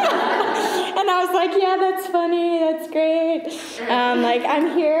 And I was like, "Yeah, that's funny. That's great.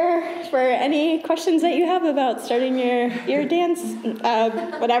 I'm here for any questions that you have about starting your dance,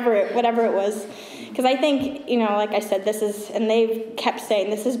 whatever it was." Because I think, like I said, and they've kept saying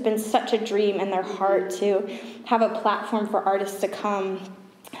this has been such a dream in their heart to have a platform for artists to come,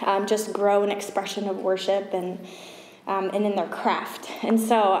 just grow an expression of worship and in their craft. And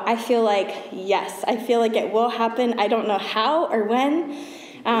so I feel like, yes, it will happen. I don't know how or when. Is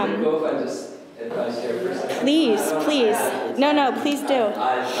it cool if I share for a second? Please. No, please do.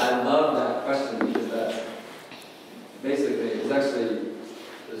 I love that question because that's basically, it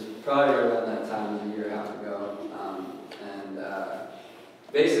was probably around that time, a year and a half ago.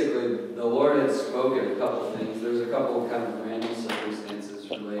 Basically, the Lord had spoken a couple things. There was a couple kind of random circumstances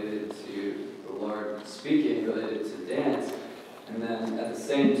related to the Lord speaking, related to dance. And then at the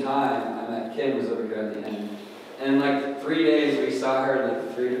same time, I met Kim, was over here at the end. And in 3 days, we saw her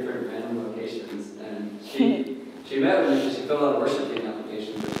in 3 different random locations. And she met with me, she filled out a worship team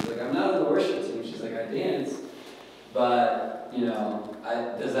application. She's like, "I'm not on the worship team." She's like, "I dance. But,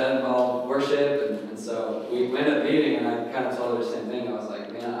 does that involve worship?" And so we went up meeting, and I kind of told her the same thing. I was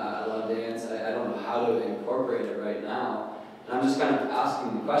like, "Man, I love dance. I don't know how to incorporate it right now." And I'm just kind of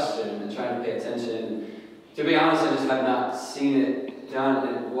asking the question and trying to pay attention. To be honest, I just have not seen it done.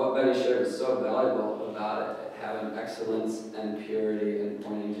 And what Betty shared is so valuable about it, having excellence and purity and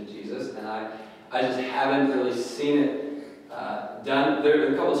pointing to Jesus. And I just haven't really seen it done. There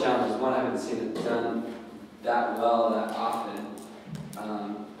are a couple challenges. One, I haven't seen it done that well, that often.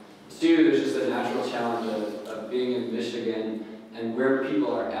 2, there's just a natural challenge of being in Michigan and where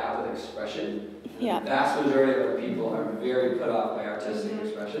people are at with expression. Yeah. The vast majority of our people are very put off by artistic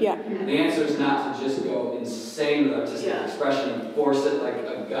expression. Yeah. The answer is not to just go insane with artistic expression and force it like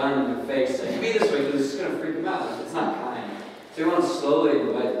a gun in their face, saying, "Be this way," because it's going to freak them out. It's not kind. So we want to slowly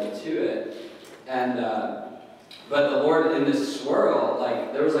invite them to it. And but the Lord, in this swirl,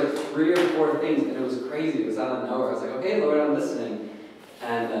 there was 3 or 4 things, and it was crazy. It was out of nowhere. I was like, "Okay, Lord, I'm listening."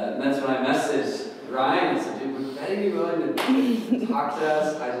 And that's when I messaged Ryan and said, "Dude, would Betty be willing to talk to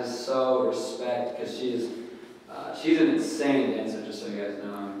us?" I just so respect, because she's an insane dancer, just so you guys know.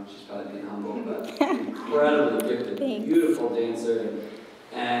 She's probably being humble, but incredibly gifted, beautiful dancer.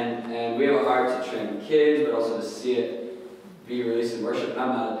 And we have a heart to train kids, but also to see it be released in worship. I'm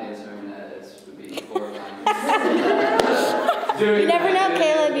not a dancer. I mean, it would be horrifying. You never know,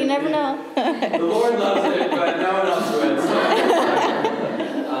 Caleb. You never know. The Lord loves it, but no one else would. So,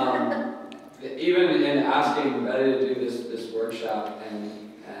 even in asking Betty to do this workshop, and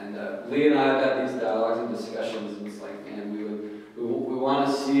Lee and I have had these dialogues and discussions, and it's like, man, we want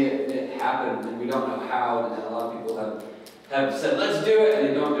to see it happen, and we don't know how, and a lot of people have said, "Let's do it," and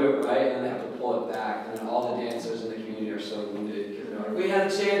they don't do it right, and they have to pull it back, and then all the dancers in the community are so wounded, because they're like, "We had a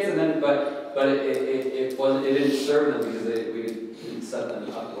chance," and then, but it didn't serve them, because we didn't set them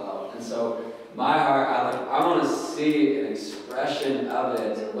up well. And so my heart, I want to see an expression of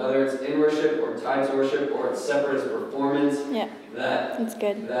it, whether it's in worship or tied to worship or it's separate as performance. Yeah, that's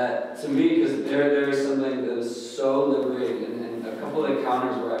good. That to me, because there is something that is so liberating, and a couple of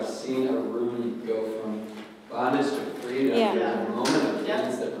encounters where I've seen a room go from bondage to freedom. Yeah. There's a moment of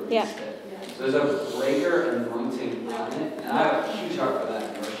dance that released Yeah. it. So there's a breaker anointing on it, and I have a huge heart for that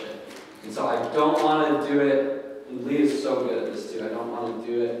in worship. And so I don't want to do it, and Lee is so good at this too, I don't want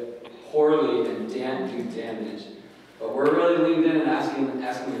to do it poorly and do damage. But we're really leaned in and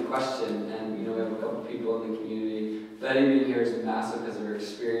asking the question, and we have a couple people in the community. Betty being here is massive because of her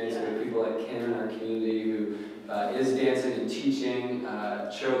experience. We have people like Kim in our community who is dancing and teaching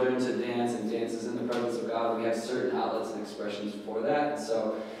children to dance and dances in the presence of God. We have certain outlets and expressions for that. And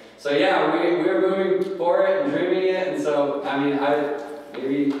so yeah, we're moving for it and dreaming it. And so,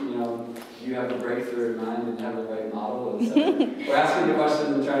 maybe, you have a breakthrough in mind and have the right model. And so we're asking the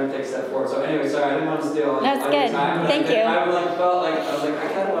questions and trying to take a step forward. So anyway, sorry, I didn't want to steal all your time. Thank you. I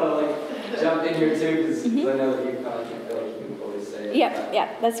kind of want to jump in here too, because I know that you probably can't feel like you can fully say it.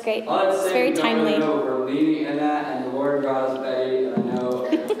 Yep, that's great. It's very timely. We're leading in that, and the Lord brought us Betty, and I know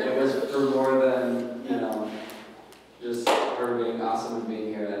it was for more than, just her being awesome and being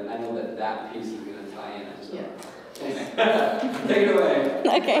here. And I know that piece is going to tie in as well. Anyway, take it away.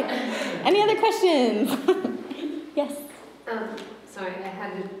 Okay. Any other questions? Yes. Sorry, I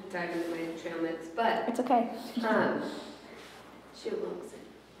had to dive into my trail mix, but It's okay. shoot, what was it?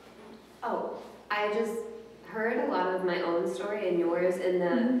 Oh, I just heard a lot of my own story and yours in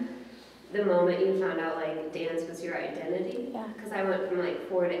the moment you found out like dance was your identity. Yeah. Because I went from like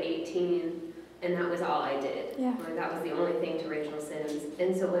 4 to 18, and that was all I did. Yeah. Like that was the only thing to Rachel Sims.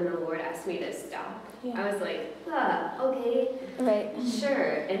 And so when the Lord asked me to stop, Yeah. I was like, okay, Right.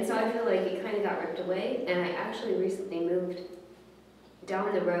 sure. And so I feel like it kind of got ripped away. And I actually recently moved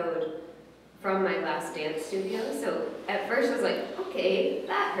down the road from my last dance studio. So at first I was like, okay,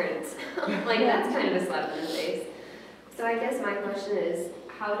 that hurts. Like that's kind of a slap in the face. So I guess my question is,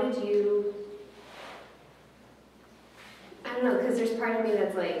 how did you, I don't know, because there's part of me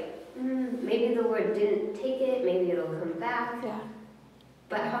that's like, maybe the Lord didn't take it, maybe it'll come back. Yeah.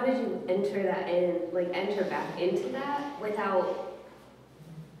 But how did you enter back into that without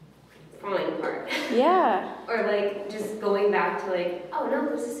falling apart? Yeah. Or like just going back to like, oh no,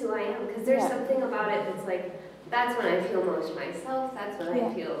 this is who I am. Because there's something about it that's like, that's when I feel most myself. That's when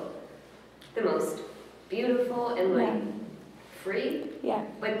I feel the most beautiful and like free. Yeah.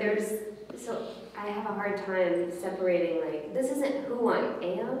 But so I have a hard time separating like, this isn't who I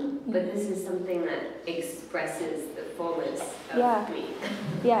am, but this is something that expresses the fullness of me.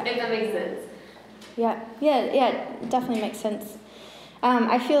 Yeah. If that makes sense. Yeah, it definitely makes sense.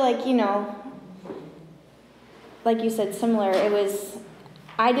 I feel like, like you said, similar,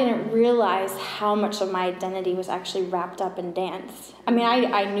 I didn't realize how much of my identity was actually wrapped up in dance. I mean,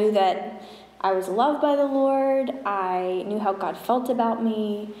 I knew that I was loved by the Lord, I knew how God felt about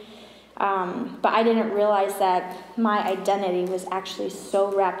me, but I didn't realize that my identity was actually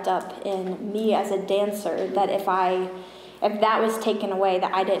so wrapped up in me as a dancer that if that was taken away,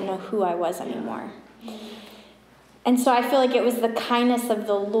 that I didn't know who I was anymore. And so I feel like it was the kindness of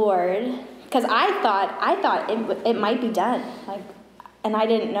the Lord, because I thought it might be done, and I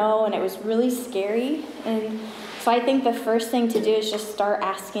didn't know, and it was really scary. And so I think the first thing to do is just start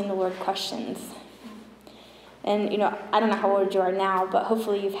asking the Lord questions. And I don't know how old you are now, but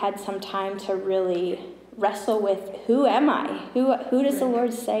hopefully you've had some time to really wrestle with, who am I? Who does the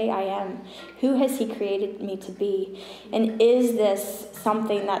Lord say I am? Who has He created me to be? And is this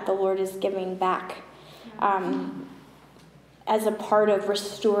something that the Lord is giving back as a part of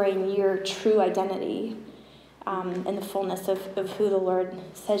restoring your true identity and the fullness of who the Lord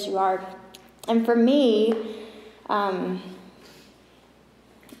says you are? And for me,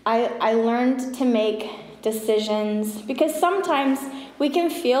 I learned to make decisions, because sometimes we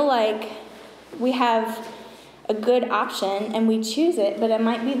can feel like we have a good option and we choose it, but it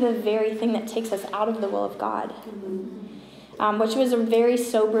might be the very thing that takes us out of the will of God, which was a very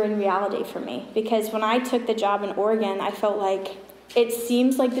sobering reality for me, because when I took the job in Oregon, I felt like it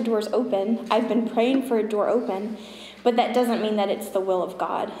seems like the door's open. I've been praying for a door open, but that doesn't mean that it's the will of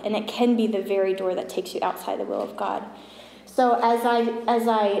God, and it can be the very door that takes you outside the will of God. So as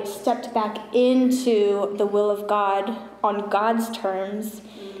I stepped back into the will of God on God's terms,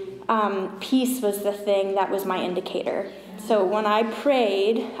 peace was the thing that was my indicator. So when I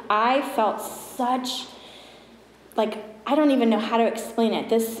prayed, I felt such, I don't even know how to explain it,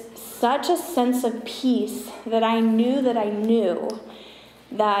 such a sense of peace that I knew that it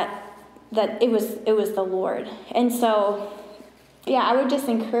was the Lord. And so, I would just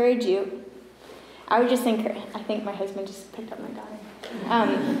encourage you. I think my husband just picked up my daughter.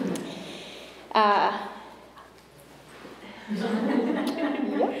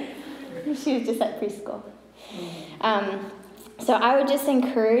 She was just at preschool. So I would just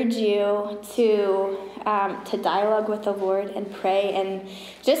encourage you to dialogue with the Lord and pray and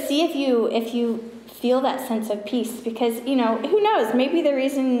just see if you feel that sense of peace, because who knows, maybe the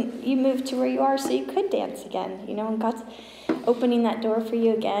reason you moved to where you are so you could dance again, and God's opening that door for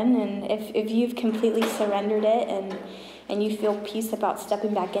you again. And if you've completely surrendered it and you feel peace about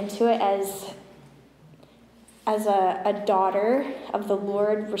stepping back into it as a daughter of the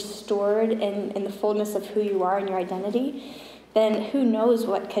Lord, restored in the fullness of who you are and your identity, then who knows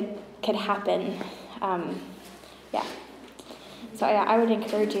what could happen. So I would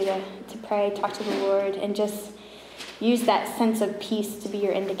encourage you to pray, talk to the Lord, and just use that sense of peace to be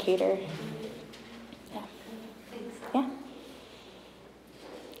your indicator. Yeah. Thanks. Yeah.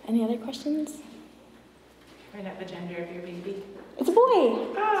 Any other questions? Find out the gender of your baby. It's a boy.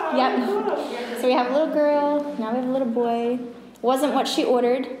 Oh, Yep. cool. So we have a little girl, now we have a little boy. Wasn't what she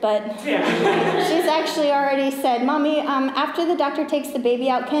ordered, but Yeah. she's actually already said, Mommy, after the doctor takes the baby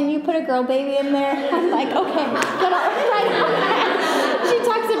out, can you put a girl baby in there? I'm like, okay, but she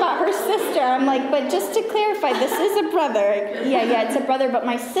talks about her sister. I'm like, but just to clarify, this is a brother. Yeah, it's a brother, but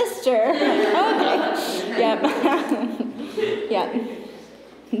my sister. I'm like, okay. Yep. Yep.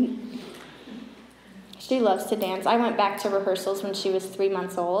 She loves to dance. I went back to rehearsals when she was 3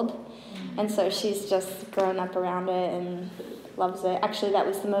 months old, and so she's just grown up around it and loves it. Actually, that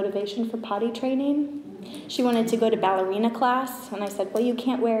was the motivation for potty training. She wanted to go to ballerina class, and I said, well, you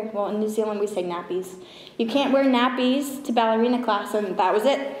can't wear, well, in New Zealand we say nappies. You can't wear nappies to ballerina class, and that was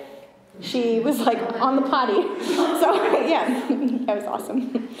it. She was like on the potty. So, yeah, that was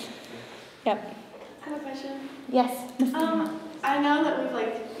awesome. Yep. I have a question. Yes. I know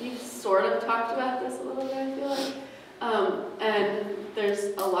that you've sort of talked about this a little bit, I feel like. And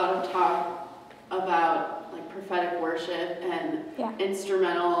there's a lot of talk about prophetic worship and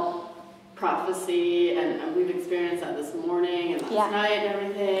instrumental prophecy, and we've experienced that this morning and last night and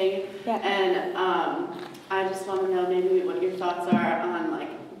everything. Yeah. And I just want to know maybe what your thoughts are on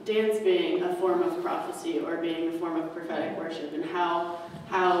dance being a form of prophecy or being a form of prophetic worship, and how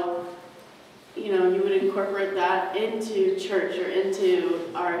you would incorporate that into church or into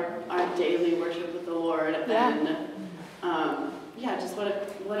our daily worship with the Lord, and just what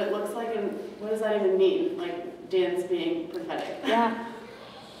it looks like, and what does that even mean, dance being prophetic?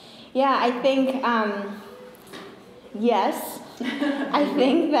 Yeah, I think yes. I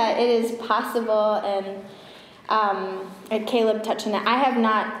think that it is possible, and Caleb touched on it. I have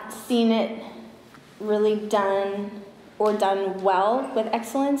not seen it really done well with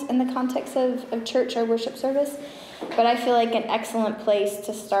excellence in the context of church or worship service. But I feel like an excellent place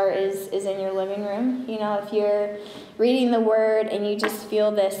to start is in your living room. If you're reading the Word and you just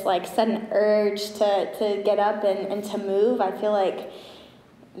feel this sudden urge to get up and to move, I feel like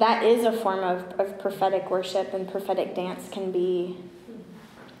that is a form of prophetic worship, and prophetic dance can be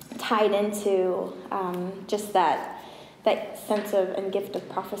tied into just that sense of and gift of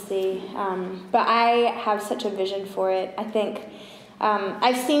prophecy. But I have such a vision for it. I think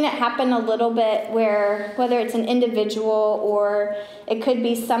I've seen it happen a little bit where, whether it's an individual or it could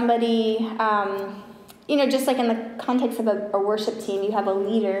be somebody, just in the context of a worship team, you have a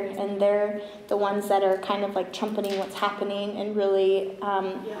leader, and they're the ones that are kind of trumpeting what's happening and really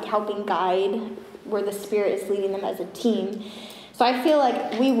helping guide where the Spirit is leading them as a team. So I feel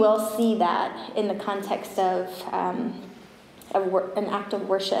like we will see that in the context of an act of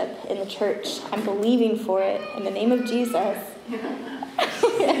worship in the church. I'm believing for it in the name of Jesus.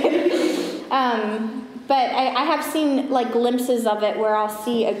 But I have seen glimpses of it where I'll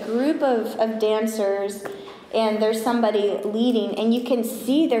see a group of dancers, and there's somebody leading, and you can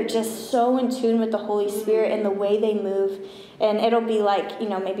see they're just so in tune with the Holy Spirit and the way they move. And it'll be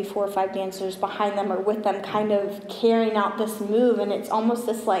maybe 4 or 5 dancers behind them or with them, kind of carrying out this move, and it's almost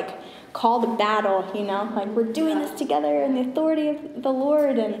this call to battle, we're doing this together in the authority of the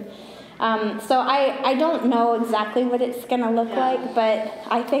Lord. And so I don't know exactly what it's going to look like, but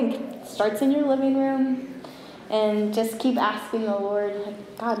I think it starts in your living room, and just keep asking the Lord,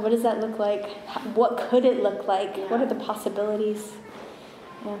 God, what does that look like? What could it look like? What are the possibilities?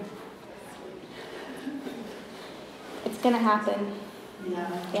 Yeah. It's going to happen.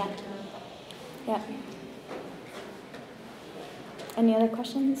 Yeah. Any other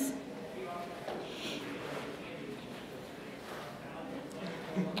questions?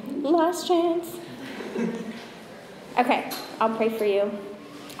 Last chance. Okay, I'll pray for you.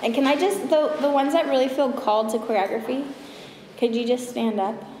 And can I just, the ones that really feel called to choreography, could you just stand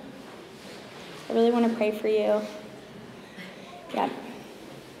up? I really want to pray for you. Yeah.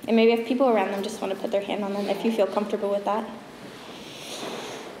 And maybe if people around them just want to put their hand on them, if you feel comfortable with that.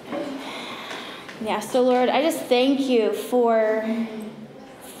 Yeah, so Lord, I just thank you for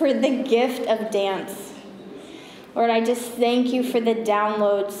the gift of dance. Lord, I just thank you for the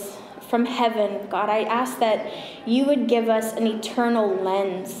downloads from heaven. God, I ask that you would give us an eternal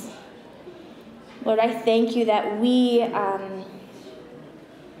lens. Lord, I thank you that we,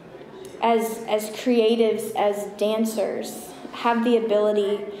 as creatives, as dancers, have the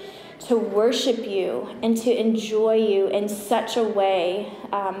ability to worship you and to enjoy you in such a way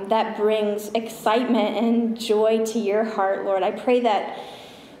that brings excitement and joy to your heart, Lord. I pray that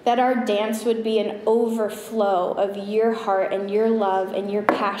our dance would be an overflow of your heart and your love and your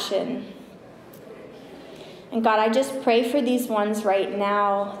passion. And God, I just pray for these ones right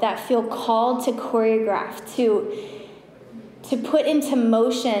now that feel called to choreograph, to put into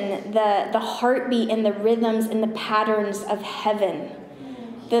motion the heartbeat and the rhythms and the patterns of heaven,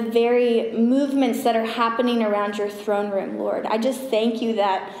 the very movements that are happening around your throne room, Lord. I just thank you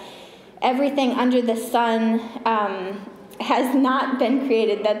that everything under the sun has not been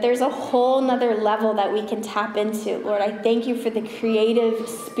created, that there's a whole nother level that we can tap into. Lord, I thank you for the creative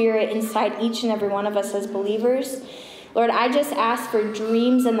spirit inside each and every one of us as believers. Lord, I just ask for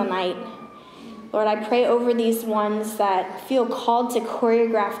dreams in the night. Lord, I pray over these ones that feel called to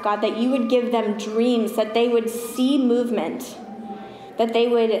choreograph, God, that you would give them dreams, that they would see movement, that they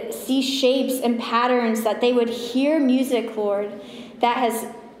would see shapes and patterns, that they would hear music, Lord, that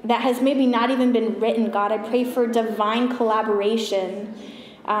has maybe not even been written. God, I pray for divine collaboration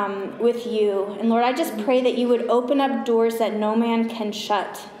with you. And Lord, I just pray that you would open up doors that no man can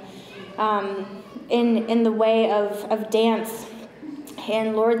shut in the way of dance.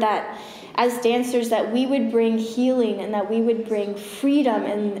 And Lord, that as dancers, that we would bring healing and that we would bring freedom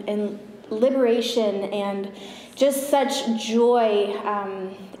and liberation and just such joy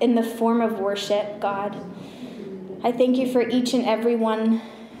in the form of worship, God. I thank you for each and every one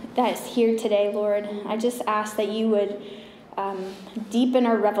that is here today, Lord. I just ask that you would deepen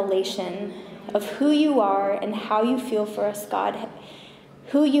our revelation of who you are and how you feel for us, God,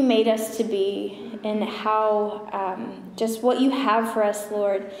 who you made us to be, and how just what you have for us,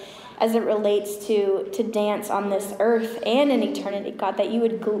 Lord, as it relates to dance on this earth and in eternity, God, that you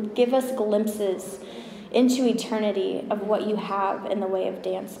would give us glimpses into eternity of what you have in the way of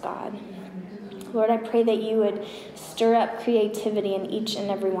dance, God. Lord, I pray that you would stir up creativity in each and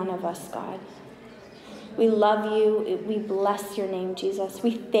every one of us, God. We love you. We bless your name, Jesus.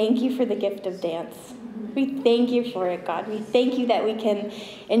 We thank you for the gift of dance. We thank you for it, God. We thank you that we can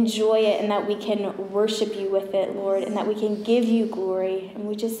enjoy it and that we can worship you with it, Lord, and that we can give you glory. And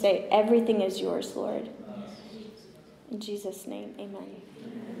we just say everything is yours, Lord. In Jesus' name, amen.